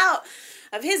pull out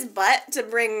of his butt to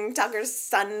bring Tucker's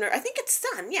son, or I think it's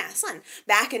son,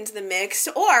 back into the mix,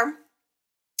 or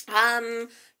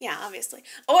Yeah, obviously.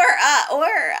 Or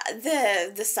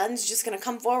the son's just gonna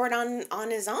come forward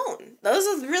on his own. Those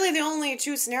are really the only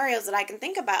two scenarios that I can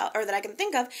think about, or that I can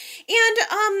think of.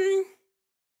 And,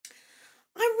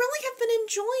 I really have been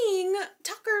enjoying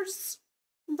Tucker's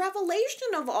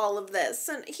revelation of all of this.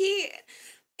 And he,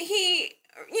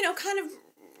 kind of,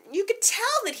 you could tell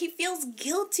that he feels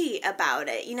guilty about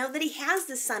it, that he has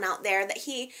this son out there that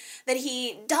he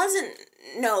doesn't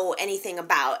know anything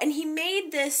about. And he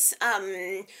made this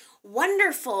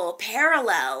wonderful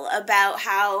parallel about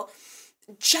how,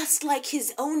 just like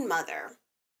his own mother,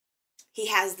 he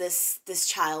has this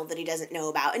child that he doesn't know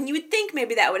about. And you would think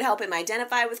maybe that would help him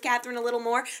identify with Katherine a little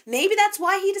more. Maybe that's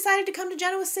why he decided to come to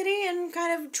Genoa City and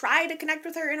kind of try to connect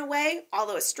with her in a way,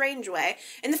 although a strange way,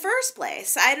 in the first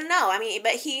place. I don't know. I mean,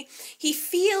 but he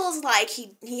feels like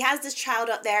he has this child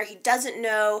out there. He doesn't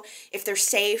know if they're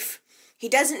safe. He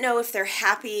doesn't know if they're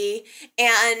happy,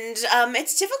 and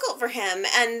it's difficult for him,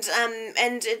 and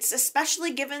it's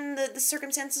especially given the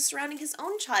circumstances surrounding his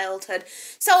own childhood.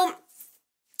 So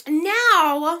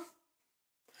now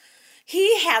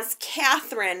he has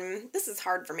Katherine, this is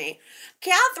hard for me,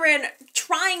 Katherine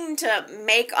trying to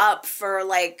make up for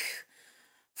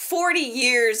 40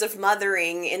 years of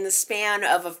mothering in the span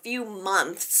of a few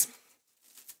months.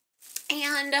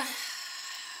 And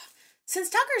since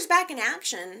Tucker's back in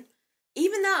action,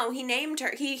 even though he named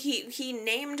her, he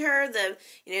named her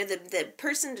the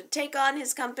person to take on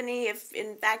his company if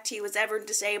in fact he was ever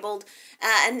disabled,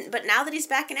 but now that he's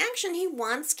back in action, he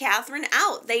wants Katherine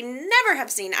out. They never have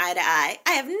seen eye to eye.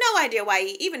 I have no idea why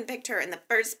he even picked her in the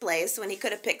first place when he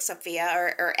could have picked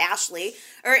Sophia or Ashley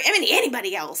or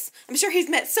anybody else. I'm sure he's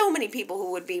met so many people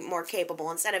who would be more capable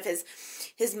instead of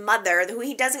his mother, who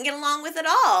he doesn't get along with at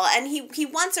all, and he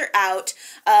wants her out.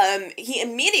 He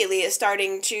immediately is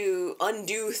starting to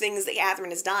undo things that Katherine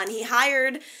has done. He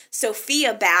hired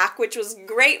Sophia back, which was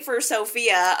great for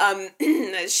Sophia.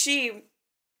 She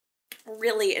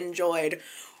really enjoyed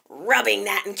rubbing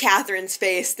that in Katherine's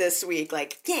face this week,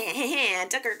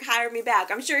 Tucker hired me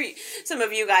back. I'm sure some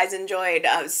of you guys enjoyed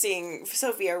seeing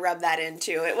Sophia rub that in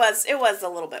too. It was a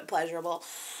little bit pleasurable.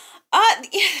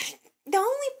 The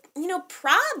only,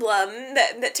 problem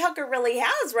that Tucker really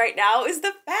has right now is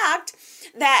the fact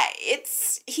that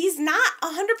he's not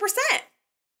 100%.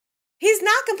 He's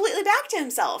not completely back to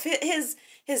himself.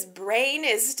 His brain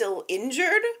is still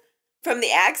injured from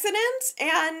the accident,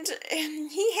 and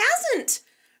he hasn't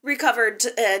recovered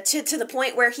to the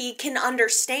point where he can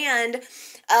understand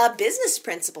business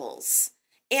principles.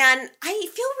 And I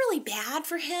feel really bad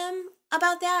for him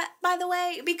about that, by the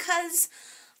way, because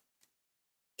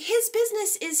his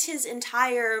business is his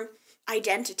entire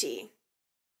identity.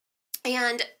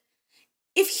 And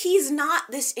if he's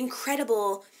not this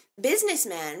incredible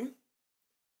businessman,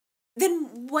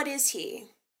 then what is he?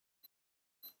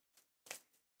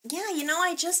 Yeah,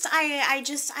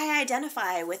 I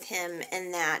identify with him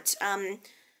in that.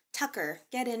 Tucker,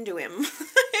 get into him.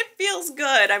 It feels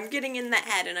good. I'm getting in the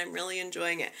head and I'm really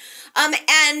enjoying it.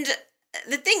 And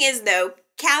the thing is, though,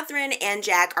 Katherine and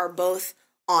Jack are both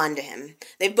on to him.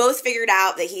 They've both figured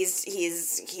out that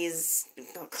he's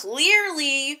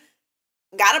clearly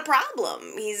got a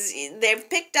problem. They've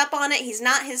picked up on it. He's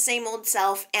not his same old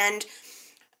self, and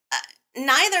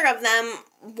neither of them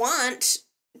want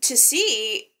to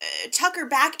see Tucker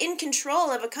back in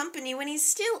control of a company when he's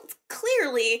still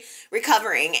clearly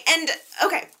recovering. And,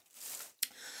 okay,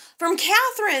 from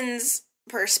Katherine's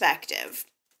perspective,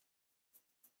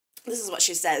 this is what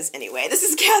she says anyway. This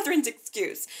is Katherine's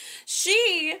excuse.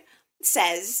 She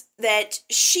says that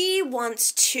she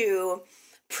wants to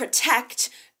protect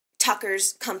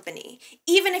Tucker's company,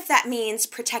 even if that means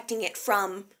protecting it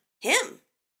from him.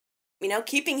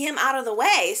 Keeping him out of the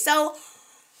way. So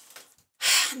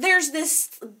there's this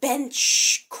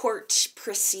bench court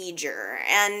procedure,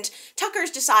 and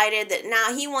Tucker's decided that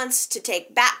now he wants to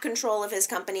take back control of his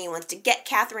company. He wants to get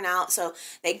Katherine out, so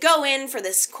they go in for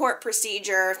this court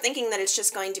procedure thinking that it's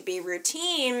just going to be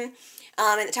routine,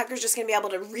 and that Tucker's just going to be able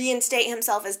to reinstate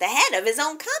himself as the head of his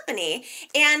own company.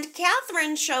 And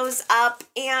Katherine shows up,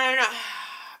 and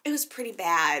it was pretty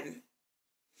bad.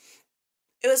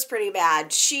 It was pretty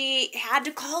bad. She had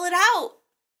to call it out.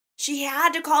 She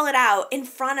had to call it out in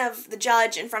front of the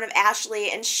judge, in front of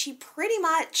Ashley, and she pretty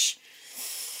much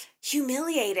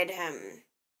humiliated him.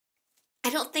 I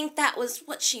don't think that was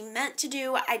what she meant to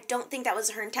do. I don't think that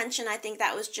was her intention. I think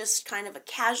that was just kind of a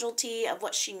casualty of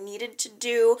what she needed to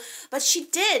do. But she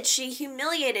did. She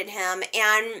humiliated him,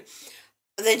 and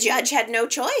the judge had no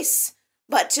choice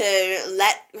but to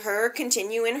let her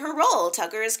continue in her role.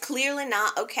 Tucker is clearly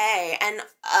not okay. And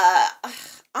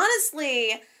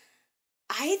honestly,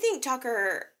 I think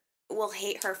Tucker will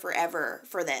hate her forever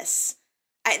for this.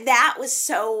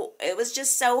 It was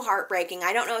just so heartbreaking.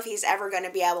 I don't know if he's ever going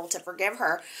to be able to forgive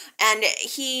her. And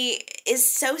he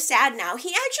is so sad now. He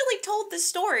actually told this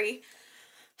story,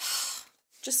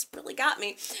 just really got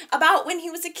me, about when he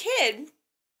was a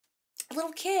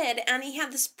little kid, and he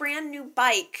had this brand new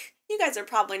bike. You guys are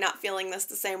probably not feeling this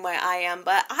the same way I am,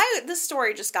 but this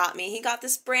story just got me. He got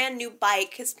this brand new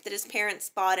bike that his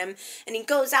parents bought him, and he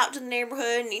goes out to the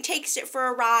neighborhood, and he takes it for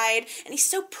a ride, and he's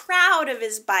so proud of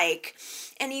his bike,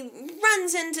 and he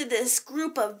runs into this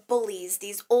group of bullies,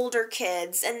 these older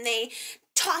kids, and they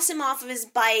toss him off of his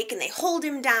bike, and they hold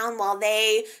him down while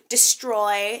they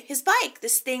destroy his bike,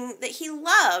 this thing that he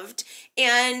loved,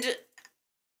 and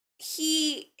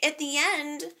at the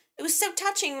end, it was so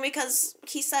touching because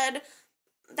he said,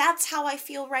 "That's how I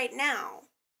feel right now."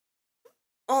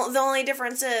 Well, the only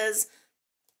difference is,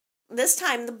 this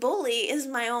time the bully is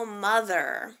my own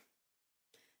mother.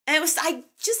 And I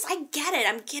get it.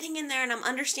 I'm getting in there and I'm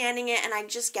understanding it, and I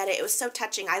just get it. It was so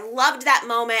touching. I loved that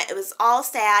moment. It was all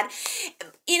sad.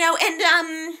 And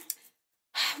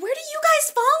where do you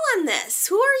guys fall on this?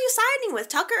 Who are you siding with,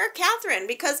 Tucker or Katherine?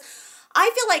 Because I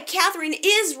feel like Katherine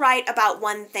is right about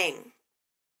one thing.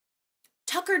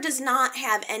 Tucker does not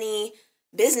have any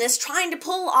business trying to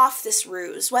pull off this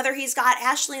ruse, whether he's got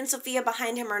Ashley and Sophia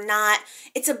behind him or not.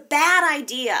 It's a bad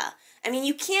idea. I mean,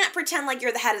 you can't pretend like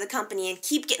you're the head of the company and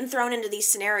keep getting thrown into these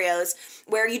scenarios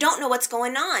where you don't know what's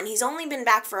going on. He's only been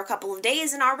back for a couple of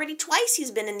days, and already twice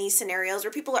he's been in these scenarios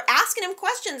where people are asking him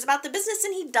questions about the business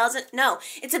and he doesn't know.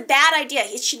 It's a bad idea.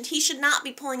 He should not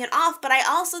be pulling it off, but I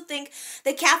also think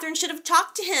that Katherine should have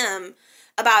talked to him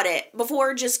about it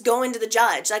before just going to the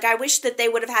judge. Like, I wish that they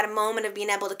would have had a moment of being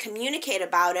able to communicate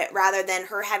about it rather than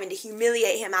her having to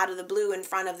humiliate him out of the blue in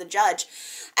front of the judge.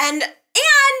 And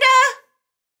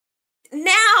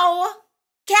now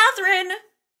Katherine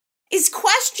is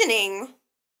questioning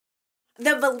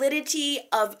the validity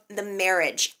of the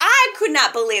marriage. I could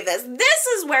not believe this. This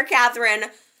is where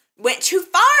Katherine went too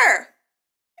far,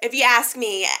 if you ask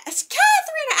me.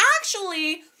 Katherine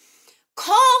actually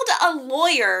called a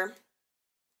lawyer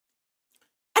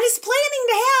and is planning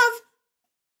to have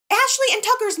Ashley and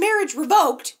Tucker's marriage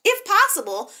revoked, if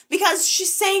possible, because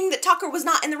she's saying that Tucker was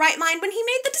not in the right mind when he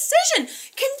made the decision.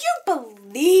 Can you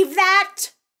believe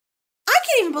that? I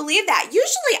can't even believe that.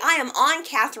 Usually I am on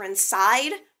Katherine's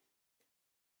side,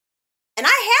 and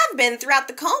I have been throughout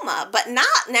the coma, but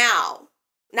not now.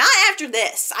 Not after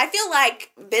this. I feel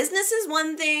like business is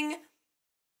one thing.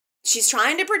 She's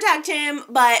trying to protect him,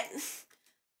 but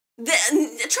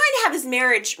trying to have his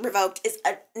marriage revoked is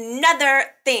another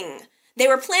thing. They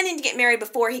were planning to get married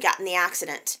before he got in the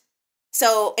accident.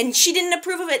 So, and she didn't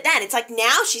approve of it then. It's like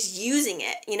now she's using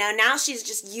it, now she's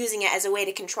just using it as a way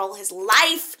to control his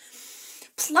life.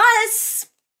 Plus,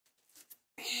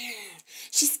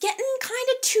 she's getting kind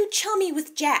of too chummy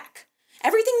with Jack.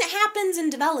 Everything that happens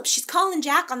and develops, she's calling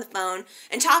Jack on the phone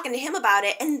and talking to him about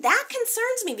it, and that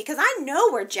concerns me because I know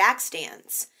where Jack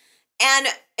stands. And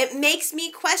it makes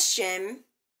me question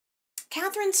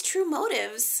Katherine's true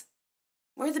motives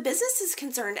where the business is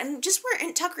concerned and just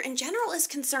where Tucker in general is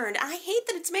concerned. I hate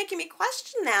that it's making me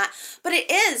question that, but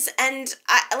it is. And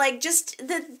I like just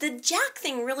the Jack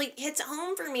thing really hits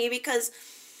home for me because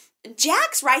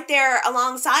Jack's right there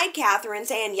alongside Katherine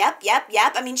saying, yep.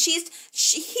 I mean, she's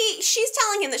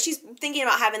telling him that she's thinking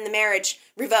about having the marriage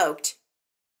revoked.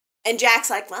 And Jack's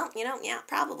like, well, yeah,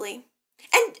 probably.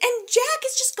 And Jack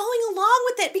is just going along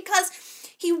with it because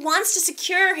he wants to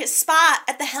secure his spot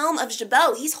at the helm of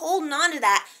Jabot. He's holding on to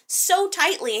that so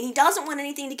tightly, and he doesn't want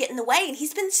anything to get in the way, and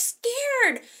he's been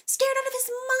scared out of his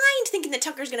mind, thinking that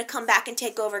Tucker's going to come back and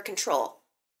take over control.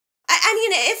 I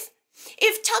mean,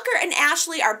 if Tucker and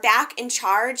Ashley are back in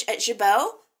charge at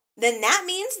Jabot, then that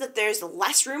means that there's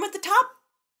less room at the top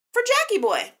for Jackie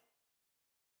Boy.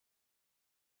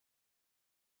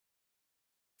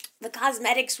 The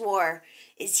cosmetics war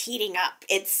is heating up.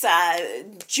 It's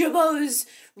Jabot's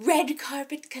red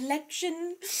carpet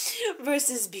collection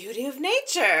versus Beauty of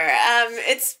Nature.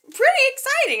 It's pretty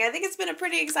exciting. I think it's been a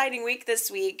pretty exciting week this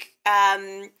week.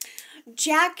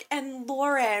 Jack and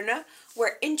Lauren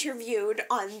were interviewed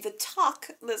on The Talk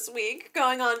this week,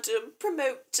 going on to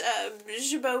promote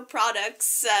Jabot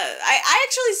products. I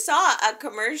actually saw a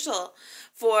commercial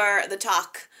for The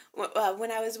Talk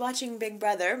when I was watching Big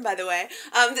Brother, by the way.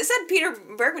 That said Peter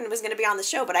Bergman was going to be on the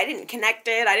show, but I didn't connect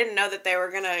it. I didn't know that they were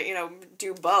going to,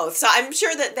 do both. So I'm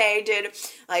sure that they did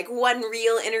like one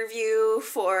real interview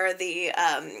for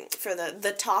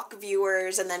the Talk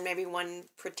viewers, and then maybe one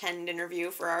pretend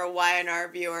interview for our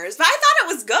Y&R viewers. But I thought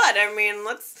it was good. I mean,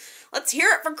 let's let's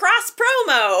hear it for cross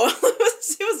promo.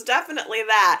 It was definitely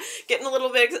that. Getting a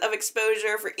little bit of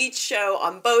exposure for each show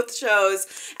on both shows.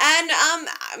 And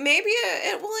maybe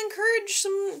it will encourage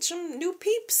some new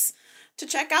peeps to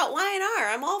check out Y&R.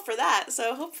 I'm all for that.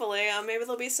 So hopefully maybe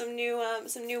there'll be some new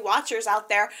watchers out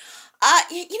there. I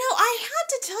had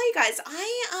to tell you guys,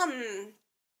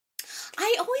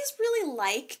 I always really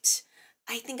liked,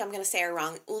 I think I'm going to say her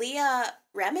wrong, Leah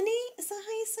Remini, is that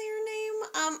how you say her name?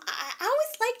 I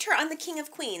always liked her on The King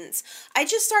of Queens. I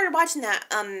just started watching that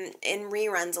in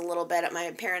reruns a little bit at my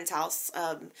parents' house,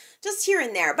 just here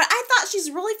and there. But I thought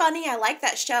she's really funny. I like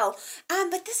that show.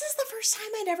 But this is the first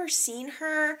time I'd ever seen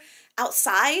her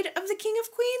outside of The King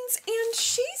of Queens, and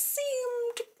she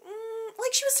seemed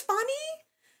like she was funny,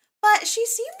 but she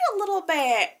seemed a little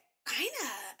bit kind of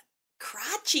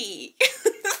crotchy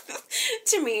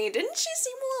to me. Didn't she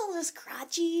seem a little just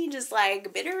crotchy, just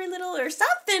like bitter a little or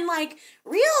something, like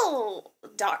real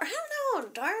dark, I don't know,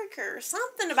 dark or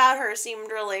something about her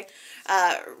seemed really,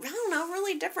 I don't know,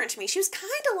 really different to me. She was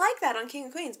kind of like that on King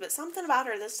of Queens, but something about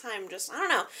her this time just, I don't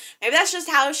know, maybe that's just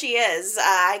how she is,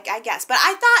 I guess. But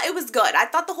I thought it was good. I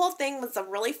thought the whole thing was a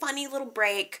really funny little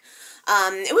break.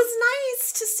 It was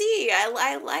nice to see.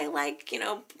 I like,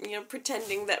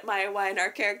 pretending that my Y&R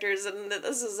characters and that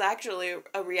this is actually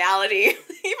a reality,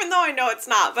 even though I know it's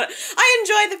not, but I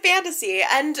enjoy the fantasy.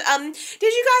 And,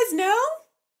 did you guys know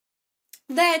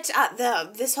that,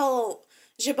 this whole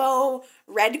Jabot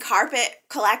red carpet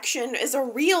collection is a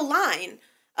real line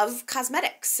of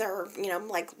cosmetics or,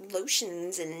 like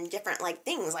lotions and different like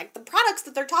things, like the products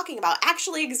that they're talking about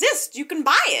actually exist. You can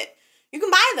buy it. You can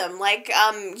buy them, like,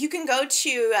 you can go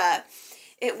to,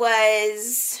 it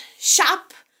was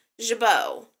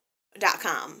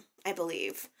shopjabot.com, I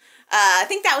believe. I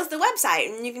think that was the website,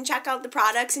 and you can check out the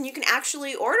products, and you can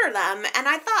actually order them, and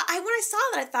I thought, when I saw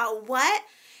that, I thought, what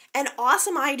an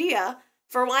awesome idea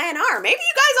for Y&R. Maybe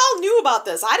you guys all knew about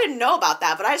this. I didn't know about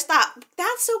that, but I just thought,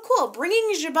 that's so cool,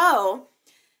 bringing Jabot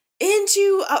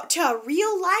into to a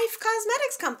real-life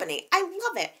cosmetics company. I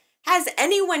love it. Has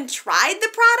anyone tried the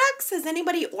products? Has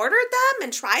anybody ordered them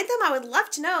and tried them? I would love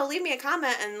to know. Leave me a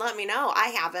comment and let me know. I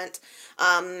haven't.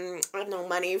 I have no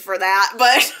money for that,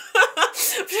 but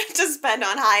to spend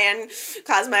on high-end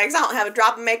cosmetics. I don't have a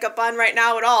drop of makeup on right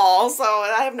now at all, so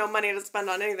I have no money to spend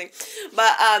on anything.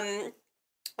 But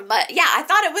yeah, I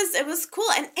thought it was cool.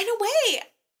 And in a way,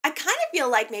 I kind of feel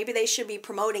like maybe they should be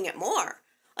promoting it more.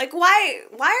 Like, why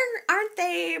aren't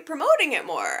they promoting it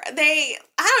more? I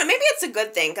don't know, maybe it's a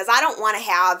good thing, because I don't want to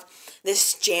have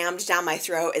this jammed down my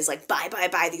throat as, like,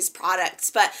 buy these products.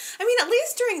 But, I mean, at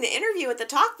least during the interview at the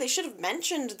talk, they should have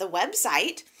mentioned the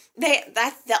website. They've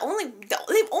only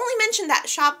mentioned that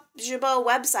Shop Jabot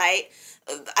website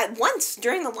once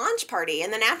during the launch party,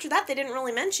 and then after that they didn't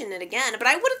really mention it again. But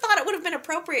I would have thought it would have been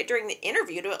appropriate during the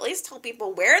interview to at least tell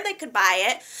people where they could buy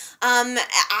it.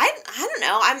 I don't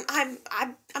know.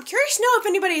 I'm curious to know if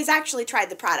anybody has actually tried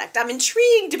the product. I'm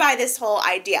intrigued by this whole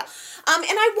idea. And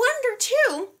I wonder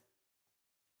too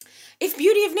if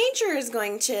Beauty of Nature is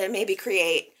going to maybe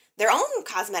create their own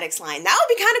cosmetics line. That would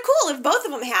be kind of cool if both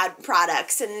of them had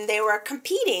products and they were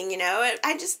competing,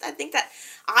 I think that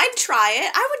I'd try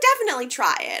it. I would definitely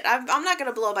try it. I'm not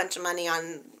going to blow a bunch of money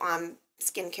on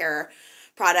skincare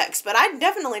products, but I'd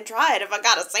definitely try it if I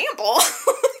got a sample.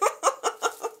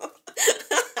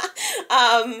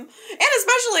 And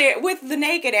especially with the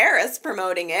Naked Heiress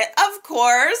promoting it, of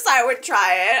course I would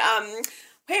try it.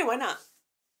 Hey, why not?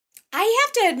 I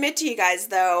have to admit to you guys,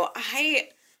 though, I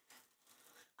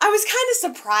was kind of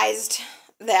surprised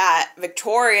that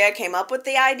Victoria came up with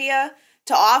the idea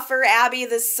to offer Abby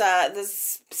this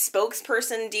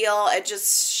spokesperson deal.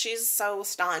 She's so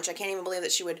staunch. I can't even believe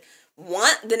that she would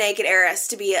want the Naked Heiress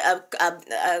to be a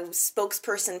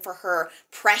spokesperson for her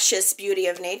precious Beauty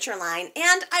of Nature line.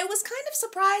 And I was kind of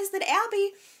surprised that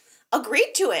Abby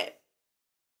agreed to it.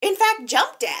 In fact,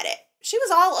 jumped at it. She was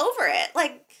all over it.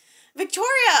 Like,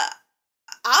 Victoria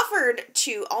offered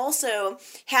to also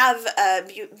have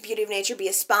Beauty of Nature be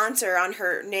a sponsor on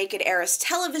her Naked Heiress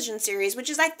television series, which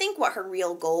is, I think, what her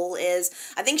real goal is.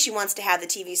 I think she wants to have the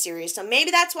TV series, so maybe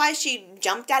that's why she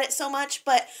jumped at it so much,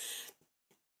 but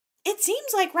it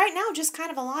seems like right now just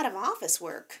kind of a lot of office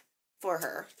work for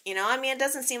her. I mean, it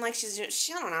doesn't seem like I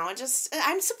don't know,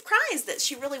 I'm surprised that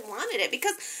she really wanted it,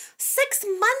 because 6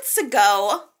 months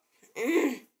ago,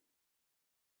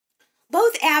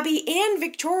 both Abby and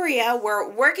Victoria were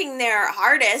working their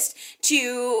hardest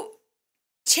to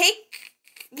take,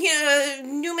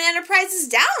 Newman Enterprises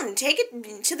down, take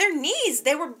it to their knees.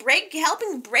 They were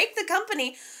helping break the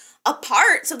company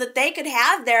apart so that they could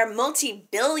have their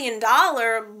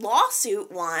multi-billion-dollar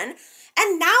lawsuit won.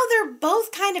 And now they're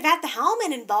both kind of at the helm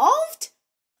and involved?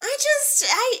 In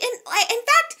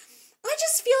fact, I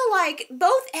just feel like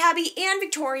both Abby and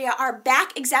Victoria are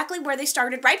back exactly where they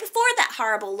started right before that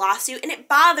horrible lawsuit, and it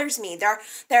bothers me. They're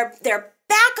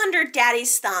back under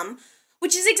Daddy's thumb,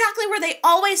 which is exactly where they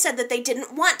always said that they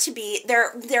didn't want to be.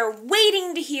 They're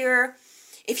waiting to hear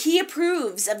if he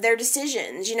approves of their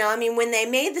decisions. You know, I mean, when they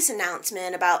made this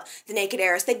announcement about the naked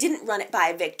heiress, they didn't run it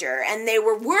by Victor, and they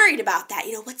were worried about that.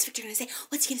 You know, what's Victor going to say?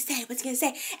 What's he going to say? What's he going to say?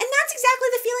 And that's exactly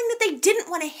the feeling that they didn't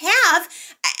want to have,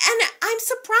 and I'm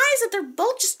surprised that they're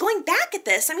both just going back at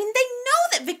this. I mean, they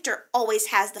know that Victor always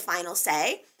has the final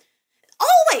say.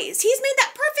 Always. He's made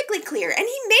that perfectly clear, and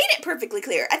he made it perfectly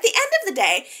clear. At the end of the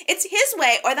day, it's his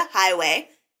way or the highway,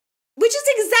 which is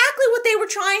exactly what they were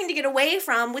trying to get away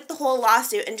from with the whole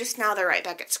lawsuit, and just now they're right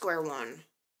back at square one.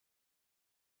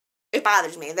 It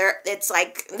bothers me. It's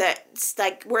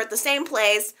like we're at the same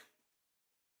place.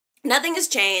 Nothing has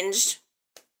changed.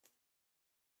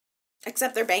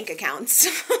 Except their bank accounts.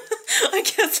 I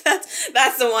guess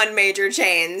that's the one major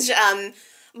change.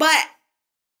 But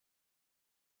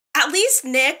at least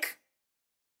Nick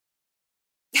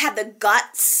had the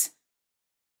guts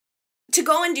to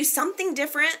go and do something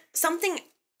different, something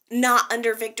not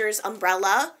under Victor's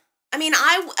umbrella. I mean,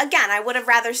 I would have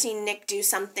rather seen Nick do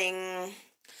something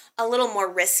a little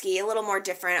more risky, a little more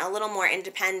different, a little more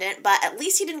independent, but at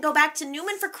least he didn't go back to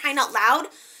Newman, for crying out loud.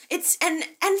 And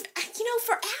you know,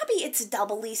 for Abby, it's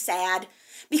doubly sad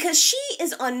because she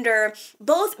is under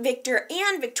both Victor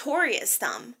and Victoria's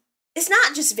thumb. It's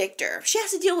not just Victor. She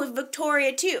has to deal with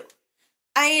Victoria too.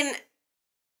 I mean,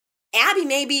 Abby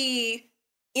may be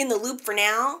in the loop for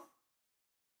now,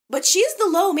 but she's the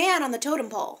low man on the totem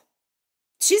pole.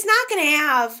 She's not going to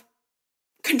have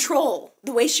control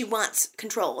the way she wants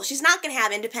control. She's not going to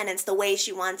have independence the way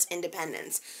she wants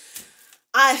independence.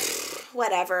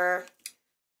 Whatever.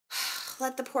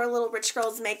 Let the poor little rich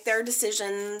girls make their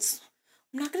decisions.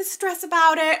 I'm not going to stress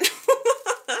about it.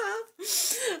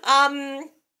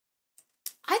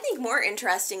 I think more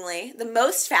interestingly, the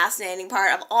most fascinating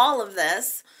part of all of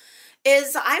this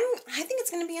is I think it's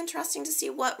going to be interesting to see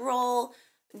what role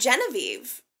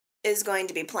Genevieve is going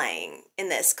to be playing in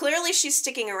this. Clearly she's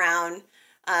sticking around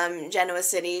Genoa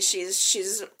City.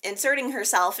 She's inserting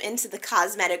herself into the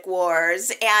cosmetic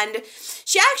wars, and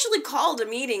she actually called a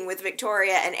meeting with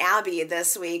Victoria and Abby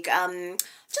this week,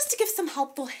 just to give some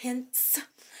helpful hints,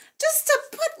 just to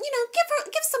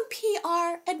give some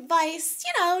PR advice,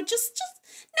 just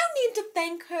no need to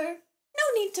thank her, no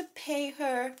need to pay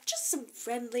her, just some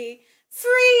friendly,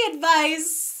 free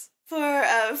advice for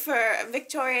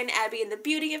Victoria and Abby in the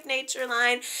Beauty of Nature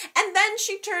line. And then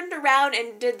she turned around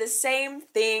and did the same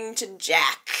thing to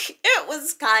Jack. It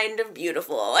was kind of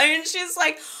beautiful. I mean, she's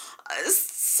like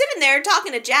sitting there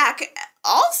talking to Jack,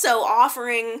 also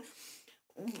offering,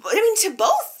 to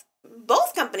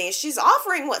both companies, she's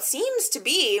offering what seems to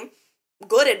be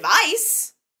good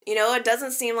advice. It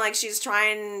doesn't seem like she's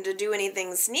trying to do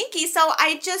anything sneaky. So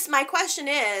my question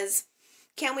is,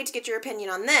 can't wait to get your opinion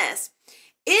on this.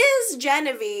 Is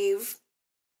Genevieve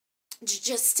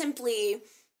just simply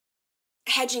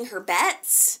hedging her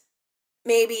bets?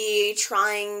 Maybe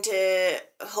trying to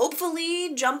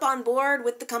hopefully jump on board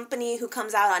with the company who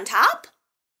comes out on top?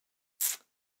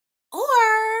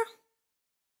 Or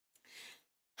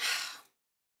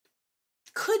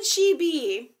could she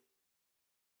be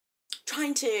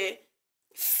trying to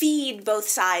feed both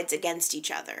sides against each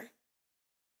other?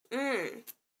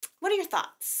 What are your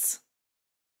thoughts?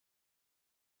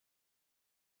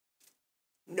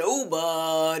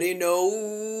 Nobody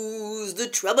knows the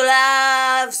trouble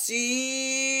I've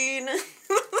seen.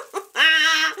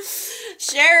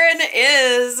 Sharon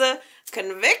is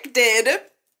convicted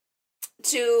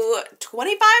to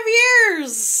 25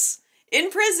 years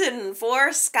in prison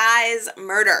for Sky's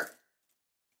murder.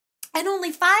 And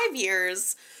only 5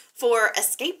 years for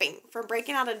escaping, for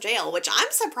breaking out of jail, which I'm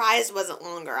surprised wasn't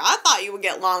longer. I thought you would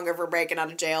get longer for breaking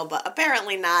out of jail, but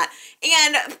apparently not.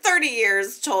 And 30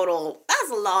 years total.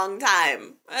 That's a long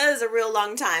time. That is a real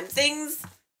long time.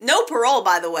 No parole,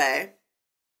 by the way.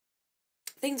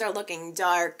 Things are looking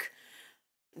dark.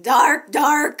 Dark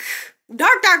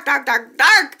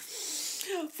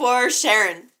for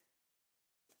Sharon.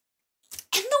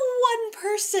 And the one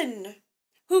person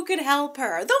who could help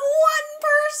her, the one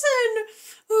person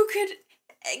who could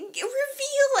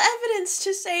reveal evidence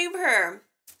to save her,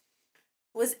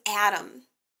 was Adam.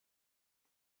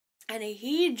 And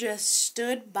he just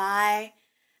stood by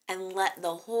and let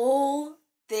the whole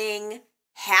thing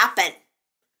happen.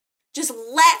 Just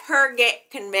let her get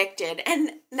convicted.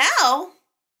 And now,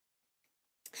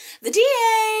 the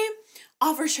DA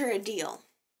offers her a deal.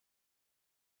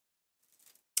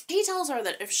 he tells her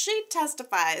that if she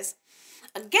testifies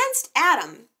against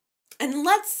Adam and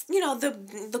lets,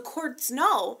 the courts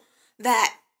know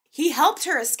that he helped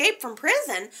her escape from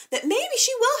prison, that maybe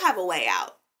she will have a way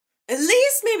out. At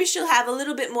least maybe she'll have a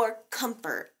little bit more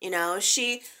comfort,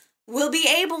 She will be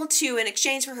able to, in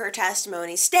exchange for her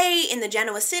testimony, stay in the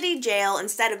Genoa City jail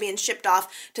instead of being shipped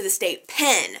off to the state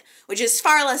pen, which is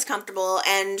far less comfortable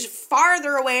and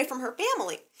farther away from her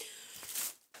family.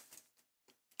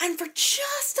 And for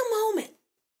just a moment,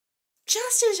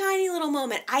 just a tiny little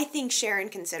moment, I think Sharon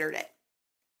considered it.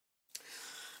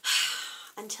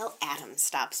 Until Adam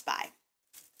stops by.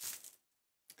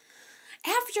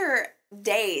 After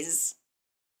days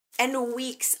and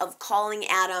weeks of calling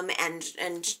Adam and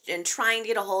trying to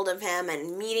get a hold of him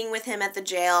and meeting with him at the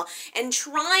jail and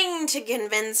trying to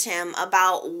convince him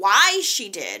about why she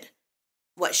did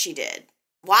what she did,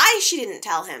 why she didn't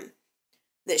tell him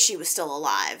that she was still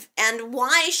alive, and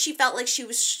why she felt like she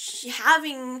was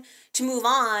having to move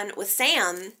on with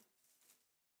Sam,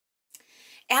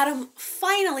 Adam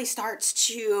finally starts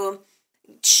to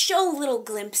show little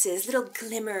glimpses, little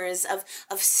glimmers of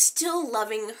still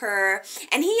loving her,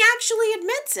 and he actually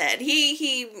admits it.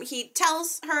 He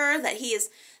tells her that he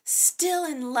is still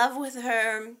in love with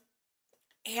her,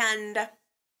 and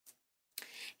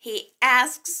he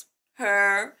asks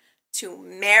her to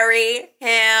marry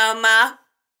him.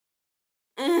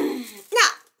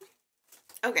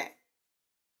 Okay.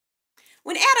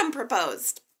 When Adam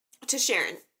proposed to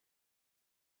Sharon,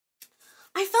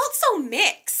 I felt so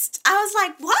mixed. I was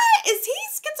like, what? Is he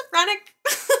schizophrenic?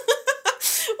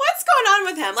 What's going on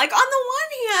with him? Like, on the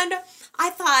one hand, I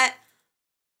thought,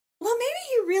 well, maybe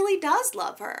he really does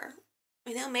love her.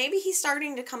 Maybe he's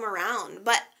starting to come around.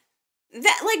 But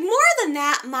that, like, more than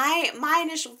that, my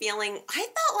initial feeling, I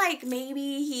felt like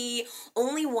maybe he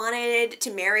only wanted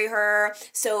to marry her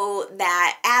so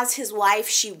that as his wife,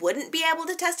 she wouldn't be able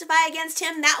to testify against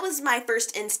him. That was my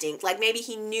first instinct. Like, maybe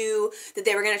he knew that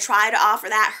they were going to try to offer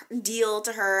that deal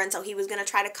to her, and so he was going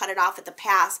to try to cut it off at the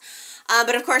pass.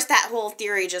 But of course, that whole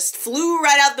theory just flew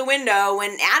right out the window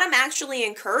when Adam actually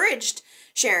encouraged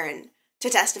Sharon to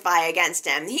testify against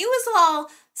him. He was all,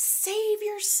 save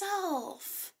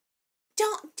yourself.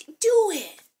 Don't do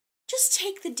it. Just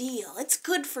take the deal. It's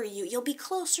good for you. You'll be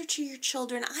closer to your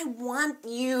children. I want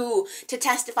you to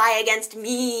testify against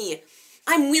me.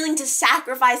 I'm willing to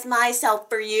sacrifice myself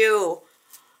for you.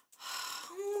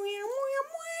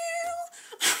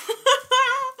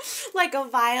 Like a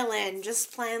violin,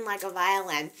 just playing like a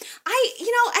violin. And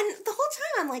the whole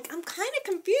time I'm kind of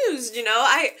confused,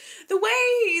 the way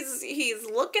he's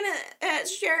looking at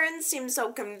Sharon seems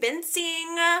so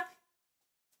convincing.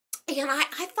 And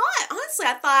I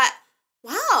thought,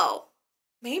 wow,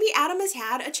 maybe Adam has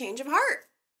had a change of heart.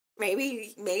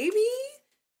 Maybe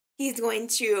he's going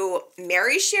to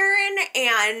marry Sharon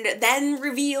and then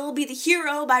be the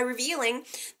hero by revealing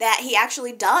that he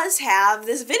actually does have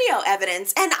this video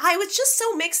evidence. And I was just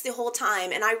so mixed the whole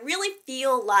time. And I really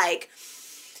feel like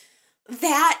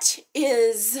that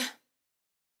is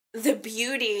the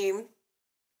beauty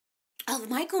of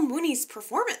Michael Mooney's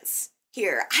performance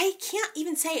here. I can't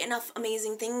even say enough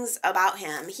amazing things about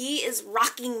him. He is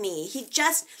rocking me. He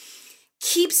just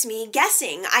keeps me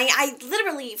guessing. I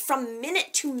literally, from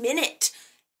minute to minute,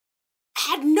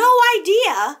 had no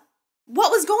idea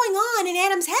what was going on in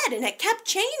Adam's head, and it kept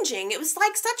changing. It was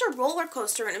like such a roller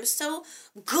coaster, and it was so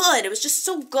good. It was just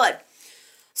so good.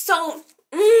 So,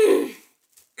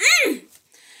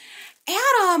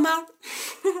 Adam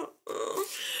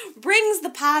brings the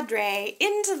padre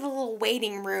into the little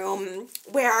waiting room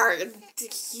where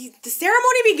the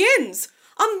ceremony begins.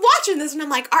 I'm watching this and I'm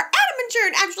like, are Adam and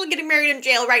Sharon actually getting married in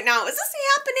jail right now? Is this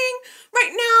happening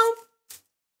right now?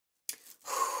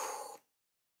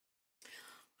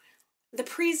 The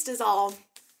priest is all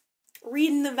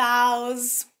reading the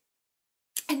vows.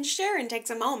 And Sharon takes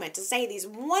a moment to say these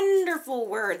wonderful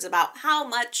words about how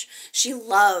much she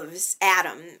loves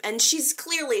Adam. And she's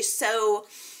clearly so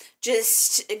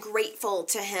just grateful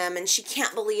to him. And she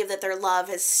can't believe that their love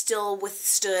has still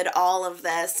withstood all of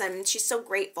this. And she's so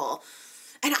grateful.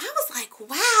 And I was like,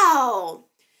 wow,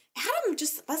 Adam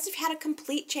just must have had a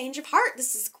complete change of heart.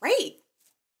 This is great.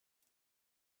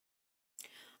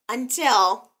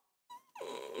 Until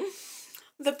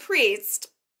the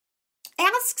priest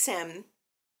asks him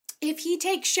if he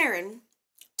takes Sharon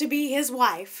to be his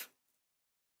wife.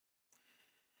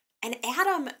 And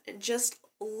Adam just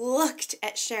looked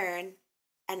at Sharon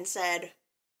and said,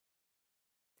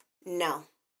 no,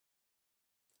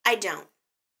 I don't.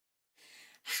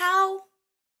 How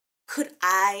could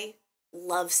I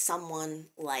love someone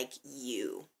like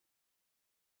you?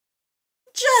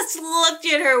 just looked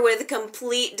at her with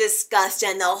complete disgust,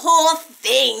 and the whole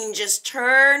thing just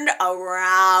turned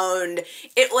around.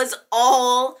 It was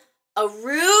all a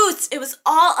ruse. It was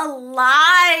all a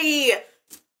lie.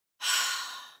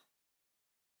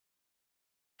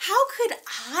 How could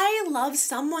I love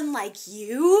someone like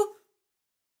you?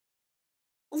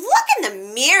 Look in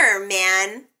the mirror,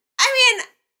 man. I mean,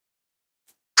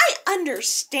 I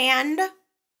understand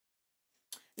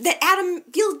that Adam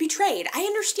feels betrayed. I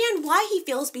understand why he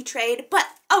feels betrayed, but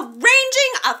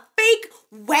arranging a fake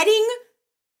wedding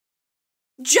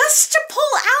just to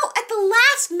pull out at the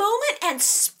last moment and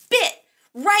spit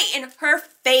right in her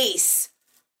face.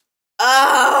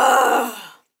 Ugh.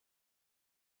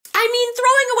 I mean,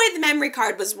 throwing away the memory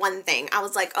card was one thing. I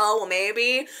was like, oh, well,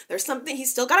 maybe there's something he's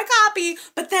still got a copy.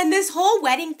 But then this whole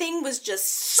wedding thing was just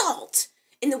salt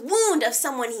in the wound of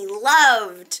someone he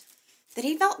loved, that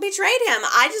he felt betrayed him.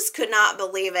 I just could not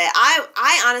believe it.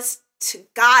 I honest to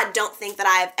God don't think that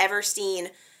I have ever seen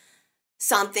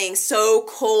something so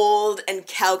cold and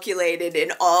calculated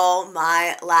in all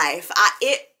my life.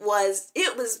 It was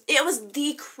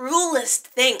the cruelest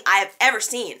thing I have ever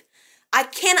seen. I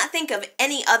cannot think of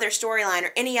any other storyline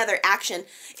or any other action.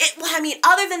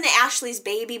 Other than the Ashley's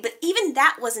baby, but even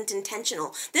that wasn't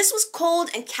intentional. This was cold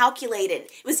and calculated.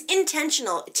 It was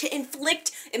intentional to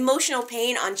inflict emotional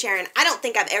pain on Sharon. I don't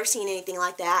think I've ever seen anything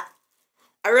like that.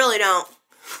 I really don't.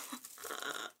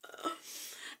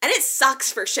 And it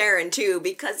sucks for Sharon, too,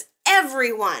 because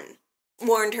everyone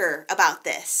warned her about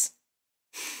this.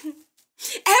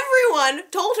 Everyone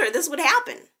told her this would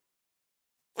happen.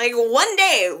 Like, one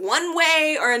day, one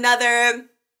way or another,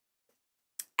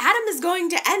 Adam is going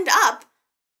to end up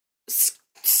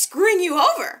screwing you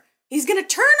over. He's going to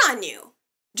turn on you,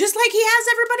 just like he has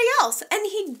everybody else. And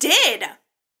he did.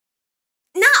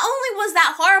 Not only was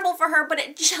that horrible for her, but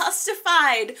it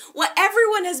justified what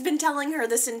everyone has been telling her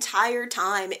this entire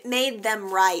time. It made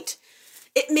them right.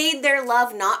 It made their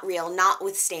love not real,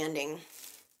 notwithstanding.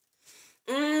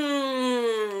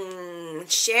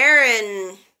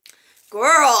 Sharon,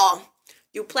 girl,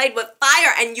 you played with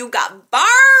fire and you got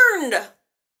burned.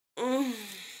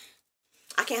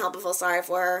 I can't help but feel sorry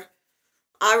for her.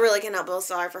 I really cannot feel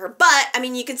sorry for her. But, I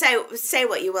mean, you can say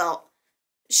what you will.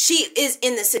 She is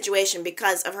in this situation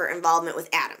because of her involvement with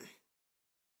Adam.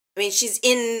 I mean, she's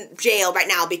in jail right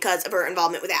now because of her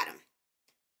involvement with Adam.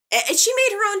 And she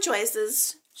made her own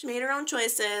choices.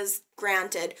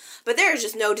 Granted. But there's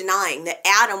just no denying that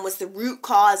Adam was the root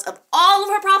cause of all of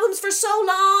her problems for so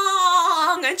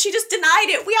long. And she just denied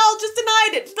it. We all just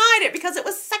denied it because it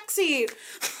was sexy.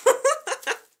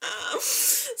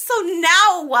 So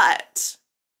now what?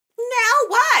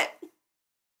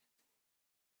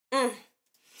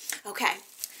 Okay,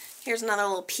 here's another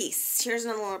little piece. Here's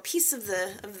another little piece of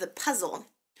the puzzle.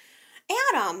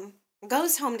 Adam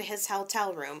goes home to his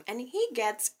hotel room and he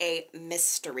gets a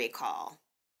mystery call.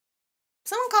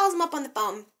 Someone calls him up on the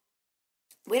phone.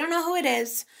 We don't know who it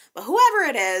is, but whoever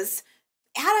it is,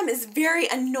 Adam is very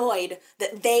annoyed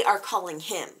that they are calling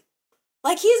him.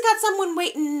 Like, he's got someone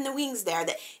waiting in the wings there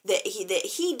that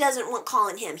he doesn't want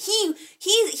calling him. He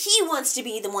wants to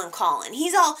be the one calling.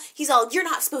 He's all, you're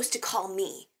not supposed to call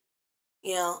me.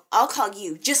 You know, I'll call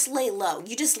you. Just lay low.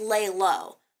 You just lay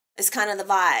low. Is kind of the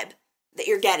vibe that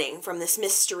you're getting from this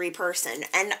mystery person.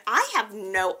 And I have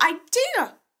no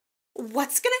idea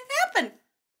what's going to happen.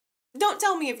 Don't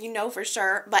tell me if you know for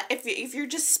sure, but if you're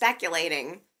just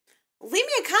speculating, leave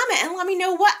me a comment and let me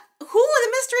know who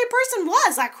the mystery person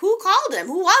was. Like, who called him?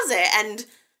 Who was it? And is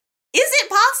it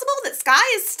possible that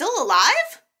Skye is still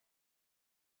alive?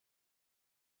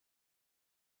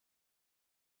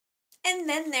 And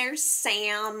then there's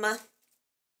Sam.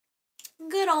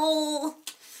 Good old,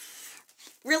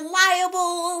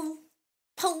 reliable,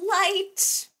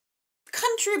 polite,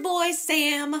 country boy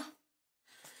Sam.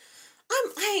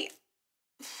 I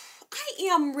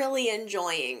am really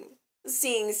enjoying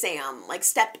seeing Sam, like,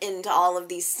 step into all of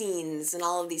these scenes and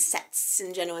all of these sets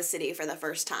in Genoa City for the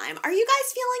first time. Are you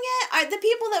guys feeling it? Are the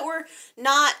people that were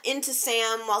not into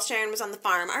Sam while Sharon was on the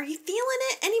farm, are you feeling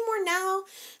it anymore now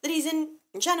that he's in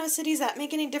Genoa City? Does that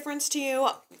make any difference to you?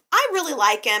 I really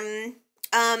like him.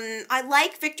 I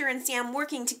like Victor and Sam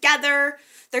working together.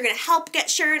 They're going to help get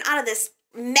Sharon out of this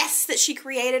mess that she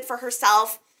created for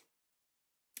herself.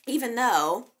 Even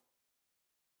though,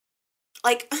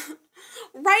 like,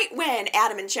 right when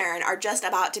Adam and Sharon are just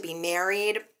about to be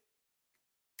married,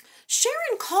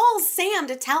 Sharon calls Sam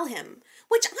to tell him,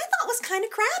 which I thought was kind of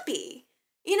crappy.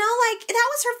 You know, like, that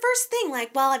was her first thing.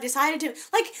 Like, well, I've decided to,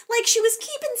 like she was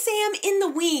keeping Sam in the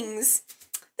wings.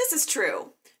 This is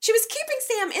true. She was keeping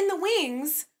Sam in the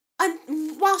wings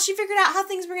while she figured out how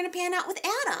things were going to pan out with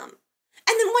Adam.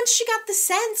 And then once she got the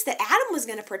sense that Adam was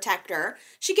going to protect her,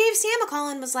 she gave Sam a call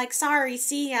and was like, sorry,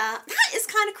 see ya. That is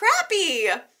kind of crappy.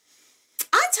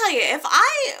 I tell you, if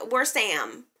I were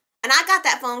Sam and I got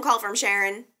that phone call from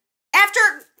Sharon after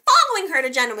following her to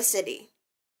Genoa City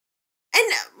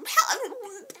and going out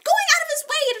of his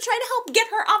way to try to help get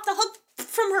her off the hook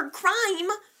from her crime,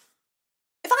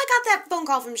 if I got that phone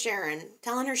call from Sharon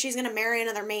telling her she's going to marry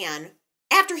another man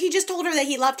after he just told her that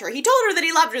he loved her, he told her that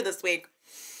he loved her this week.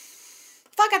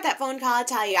 If I got that phone call, I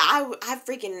tell you, I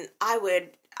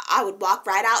would walk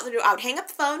right out the door. I would hang up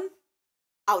the phone.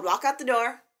 I would walk out the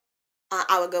door.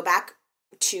 I would go back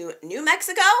to New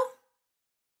Mexico,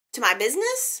 to my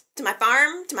business, to my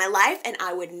farm, to my life, and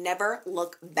I would never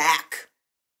look back.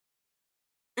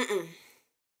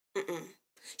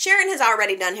 Sharon has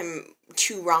already done him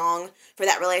too wrong for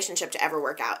that relationship to ever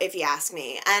work out, if you ask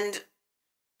me. And,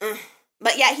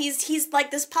 but yeah, he's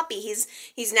like this puppy.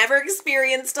 He's never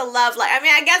experienced a love like, I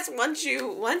mean, I guess once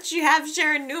you have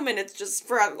Sharon Newman, it's just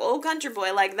for an old country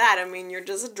boy like that. I mean, you're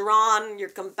just drawn, you're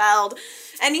compelled.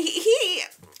 And he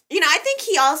I think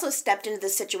he also stepped into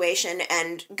this situation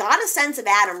and got a sense of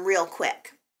Adam real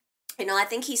quick. I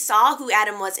think he saw who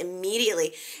Adam was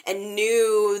immediately and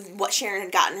knew what Sharon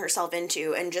had gotten herself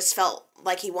into and just felt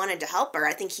like he wanted to help her.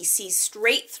 I think he sees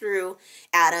straight through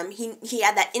Adam. He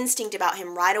had that instinct about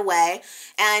him right away,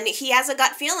 and he has a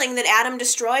gut feeling that Adam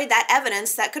destroyed that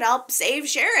evidence that could help save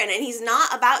Sharon, and he's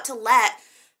not about to let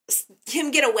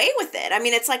him get away with it. I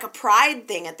mean, it's like a pride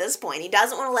thing at this point. He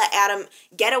doesn't want to let Adam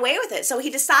get away with it, so he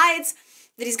decides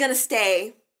that he's going to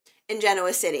stay in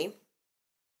Genoa City,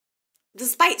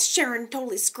 despite Sharon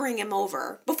totally screwing him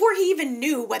over before he even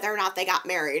knew whether or not they got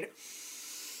married.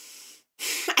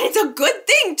 And it's a good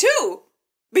thing, too,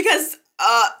 because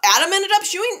Adam ended up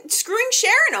screwing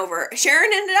Sharon over.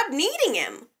 Sharon ended up needing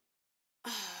him.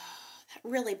 That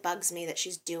really bugs me that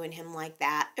she's doing him like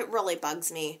that. It really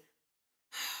bugs me.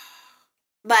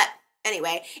 But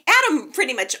anyway, Adam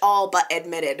pretty much all but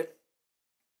admitted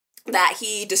that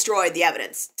he destroyed the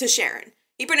evidence to Sharon.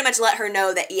 He pretty much let her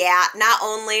know that, yeah, not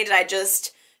only did I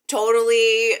just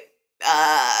totally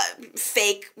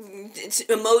fake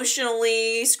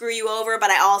emotionally screw you over,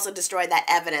 but I also destroyed that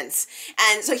evidence.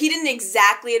 And so he didn't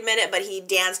exactly admit it, but he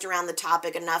danced around the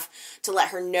topic enough to let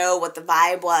her know what the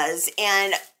vibe was.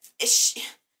 And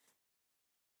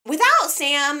without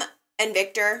Sam and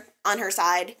Victor on her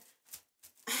side,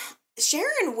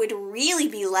 Sharon would really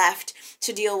be left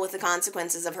to deal with the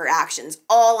consequences of her actions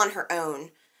all on her own.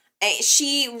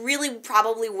 She really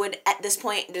probably would, at this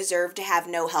point, deserve to have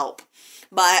no help.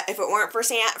 But if it weren't for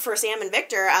Sam and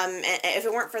Victor, if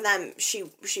it weren't for them, she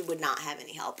would not have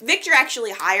any help. Victor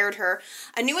actually hired her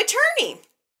a new attorney.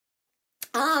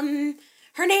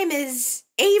 Her name is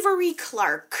Avery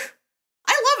Clark.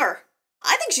 I love her.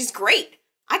 I think she's great.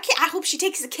 I hope she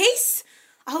takes the case.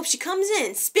 I hope she comes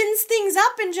in, spins things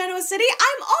up in Genoa City.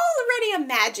 I'm already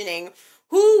imagining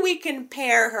who we can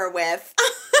pair her with.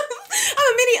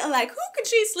 I'm immediately like, who could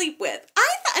she sleep with?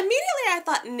 I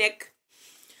thought Nick.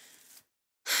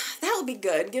 That would be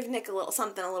good. Give Nick a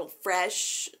little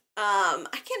fresh. I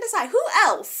can't decide. Who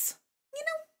else?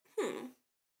 I don't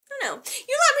know.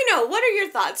 You let me know. What are your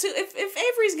thoughts? If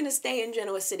Avery's going to stay in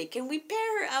Genoa City, can we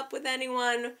pair her up with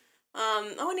anyone?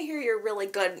 I want to hear your really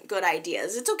good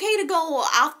ideas. It's okay to go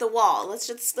off the wall.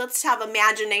 Let's have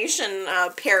imagination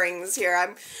pairings here.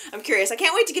 I'm curious. I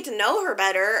can't wait to get to know her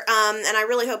better. And I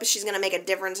really hope she's going to make a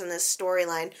difference in this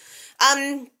storyline.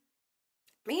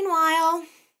 Meanwhile,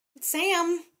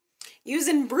 Sam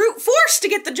using brute force to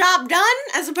get the job done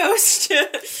as opposed to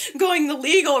going the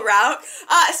legal route.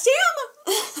 Sam,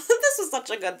 this was such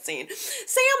a good scene.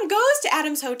 Sam goes to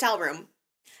Adam's hotel room,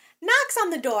 knocks on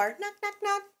the door, knock, knock,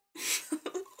 knock.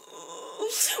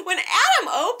 When Adam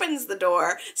opens the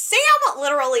door, Sam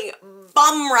literally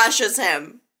bum rushes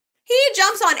him. He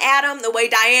jumps on Adam the way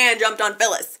Diane jumped on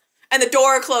Phyllis, and the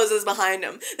door closes behind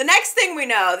him. The next thing we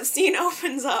know, the scene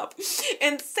opens up,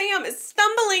 and Sam is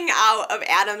stumbling out of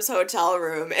Adam's hotel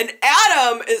room, and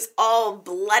Adam is all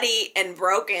bloody and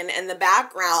broken in the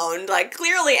background. Like,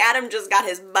 clearly Adam just got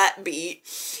his butt beat.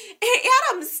 And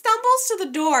Adam stumbles to the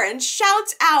door and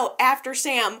shouts out after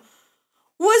Sam,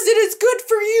 "Was it as good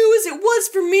for you as it was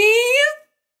for me?"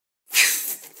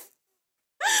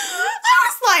 I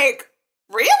was like,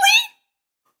 really?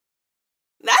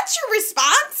 That's your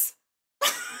response?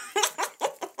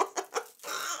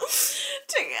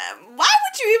 Why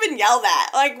would you even yell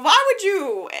that? Like, why would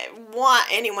you want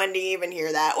anyone to even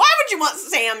hear that? Why would you want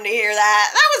Sam to hear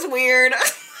that? That was weird.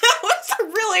 That was a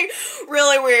really,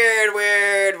 really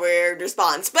weird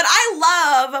response. But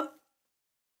I love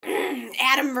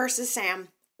Adam versus Sam.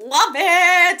 Love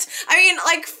it. I mean,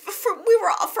 like,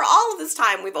 for all of this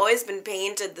time, we've always been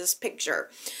painted this picture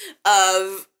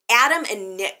of Adam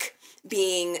and Nick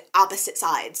being opposite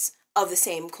sides of the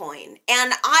same coin.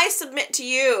 And I submit to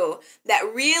you that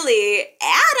really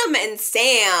Adam and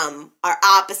Sam are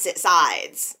opposite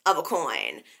sides of a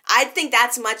coin. I think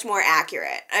that's much more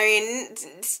accurate. I mean,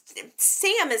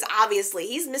 Sam is obviously,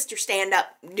 he's Mr.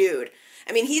 Stand-up dude.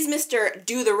 I mean, he's Mr.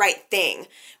 Do the right thing,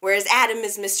 whereas Adam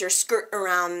is Mr. Skirt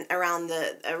around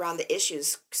the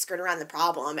issues, skirt around the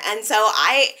problem. And so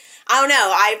I don't know.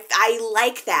 I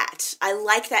like that. I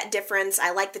like that difference.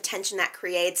 I like the tension that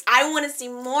creates. I want to see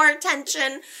more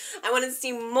tension. I want to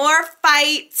see more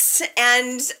fights.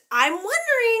 And I'm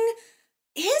wondering,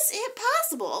 is it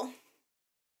possible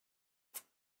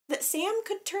that Sam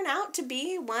could turn out to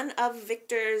be one of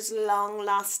Victor's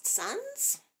long-lost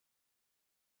sons?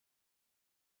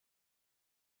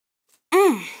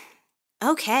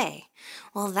 Okay.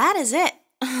 Well, that is it.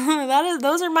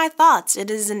 Those are my thoughts. It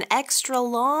is an extra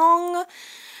long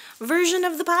version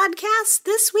of the podcast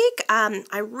this week.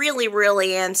 I really,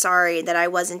 really am sorry that I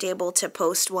wasn't able to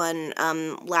post one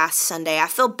last Sunday. I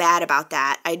feel bad about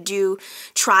that. I do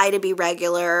try to be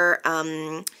regular,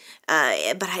 but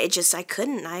I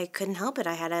couldn't help it.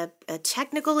 I had a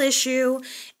technical issue,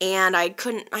 and I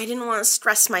didn't want to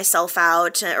stress myself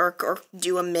out or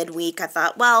do a midweek. I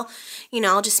thought, well,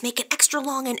 I'll just make it extra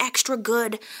long and extra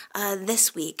good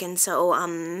this week, and so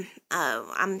I'm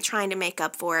trying to make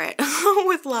up for it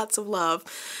with lots of love.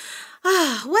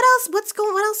 What else?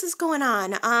 What else is going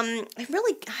on? I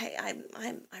really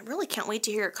can't wait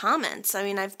to hear your comments. I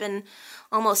mean, I've been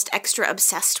almost extra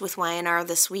obsessed with YNR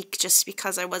this week just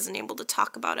because I wasn't able to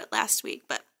talk about it last week.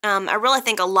 But I really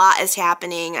think a lot is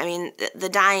happening. I mean, the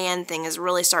Diane thing is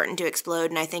really starting to explode,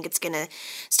 and I think it's going to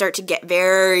start to get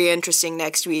very interesting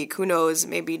next week. Who knows?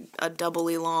 Maybe a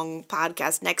doubly long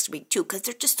podcast next week too, because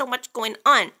there's just so much going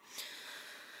on.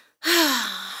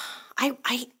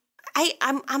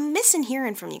 I'm missing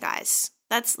hearing from you guys.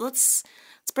 Let's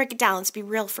break it down. Let's be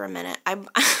real for a minute.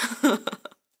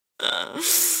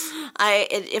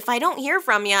 If I don't hear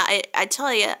from you, I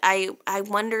tell you, I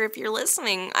wonder if you're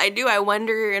listening. I do. I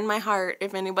wonder in my heart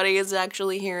if anybody is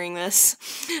actually hearing this.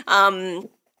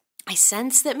 I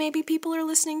sense that maybe people are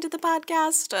listening to the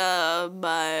podcast,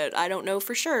 but I don't know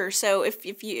for sure. So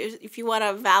if you want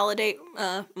to validate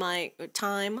my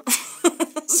time,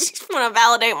 if you want to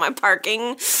validate my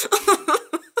parking,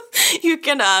 you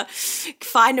can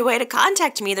find a way to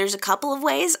contact me. There's a couple of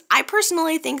ways. I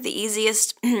personally think the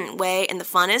easiest way and the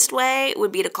funnest way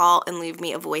would be to call and leave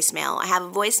me a voicemail. I have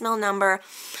a voicemail number.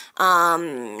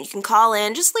 You can call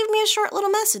in, just leave me a short little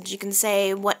message. You can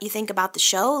say what you think about the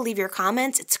show, leave your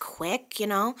comments. It's quick, It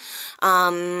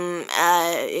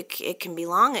can be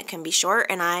long, it can be short,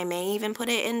 and I may even put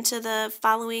it into the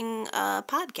following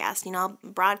podcast. I'll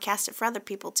broadcast it for other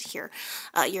people to hear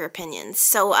your opinions.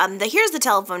 So here's the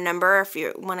telephone number if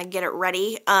you want to get it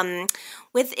ready.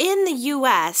 Within the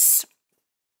U.S.,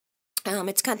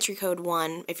 it's country code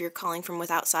 1 if you're calling from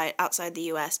outside the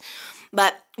U.S.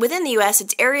 But within the U.S.,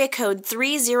 it's area code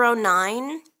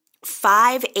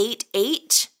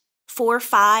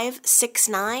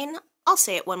 309-588-4569. I'll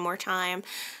say it one more time.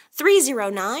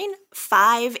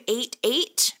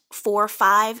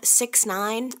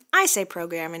 309-588-4569. I say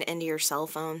program it into your cell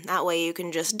phone. That way you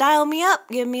can just dial me up,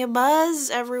 give me a buzz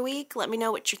every week, let me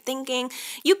know what you're thinking.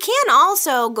 You can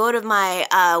also go to my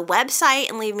website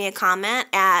and leave me a comment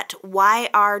at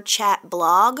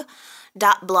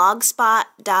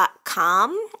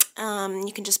yrchatblog.blogspot.com.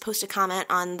 You can just post a comment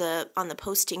on the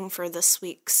posting for this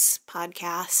week's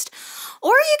podcast,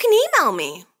 or you can email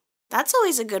me. That's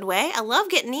always a good way. I love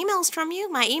getting emails from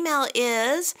you. My email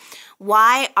is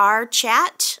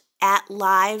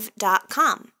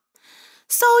yrchat@live.com.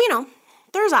 So,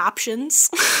 there's options.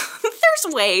 There's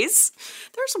ways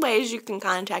you can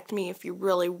contact me if you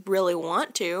really, really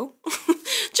want to.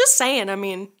 Just saying,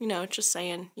 just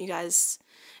saying. You guys,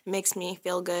 it makes me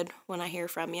feel good when I hear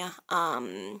from you.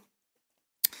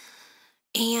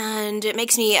 And it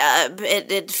makes me,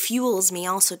 it fuels me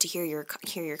also to hear your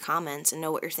comments and know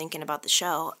what you're thinking about the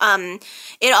show.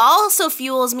 It also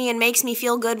fuels me and makes me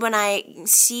feel good when I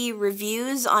see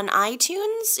reviews on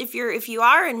iTunes. If you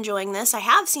are enjoying this, I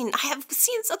have seen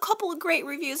a couple of great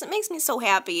reviews. It makes me so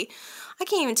happy. I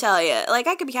can't even tell you. Like,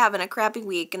 I could be having a crappy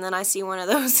week, and then I see one of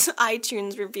those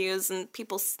iTunes reviews and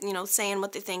people, saying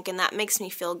what they think, and that makes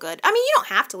me feel good. I mean, you don't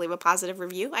have to leave a positive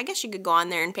review. I guess you could go on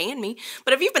there and pan me.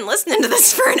 But if you've been listening to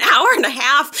this for an hour and a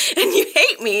half and you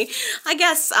hate me, I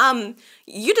guess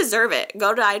you deserve it.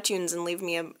 Go to iTunes and leave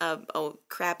me a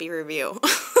crappy review.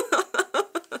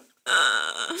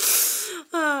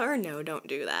 Or no, don't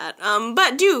do that.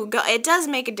 But do go. It does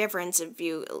make a difference if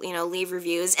you leave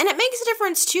reviews, and it makes a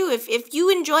difference too if you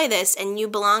enjoy this and you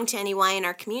belong to any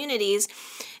Y&R communities.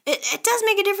 It does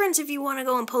make a difference if you want to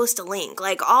go and post a link.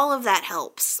 Like, all of that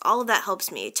helps. All of that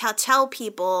helps me. Tell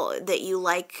people that you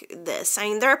like this. I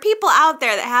mean, there are people out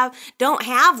there that don't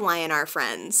have Y&R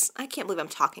friends. I can't believe I'm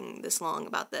talking this long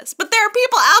about this. But there are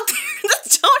people out there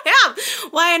that don't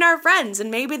have Y&R friends.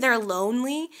 And maybe they're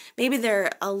lonely. Maybe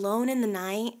they're alone in the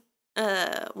night,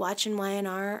 watching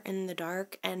Y&R in the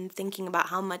dark and thinking about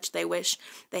how much they wish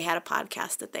they had a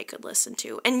podcast that they could listen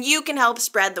to. And you can help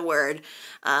spread the word.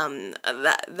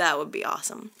 That would be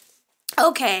awesome.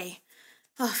 Okay.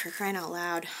 Oh, for crying out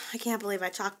loud. I can't believe I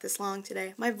talked this long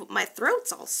today. My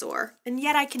throat's all sore, and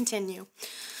yet I continue.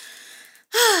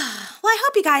 Well, I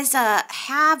hope you guys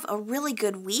have a really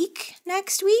good week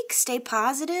next week. Stay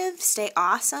positive. Stay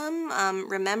awesome.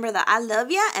 Remember that I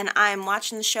love you, and I'm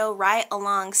watching the show right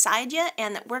alongside you,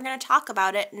 and that we're going to talk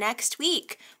about it next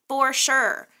week for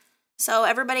sure. So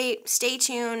everybody, stay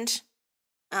tuned,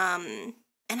 and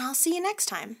I'll see you next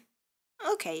time.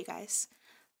 Okay, you guys.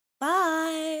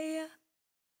 Bye.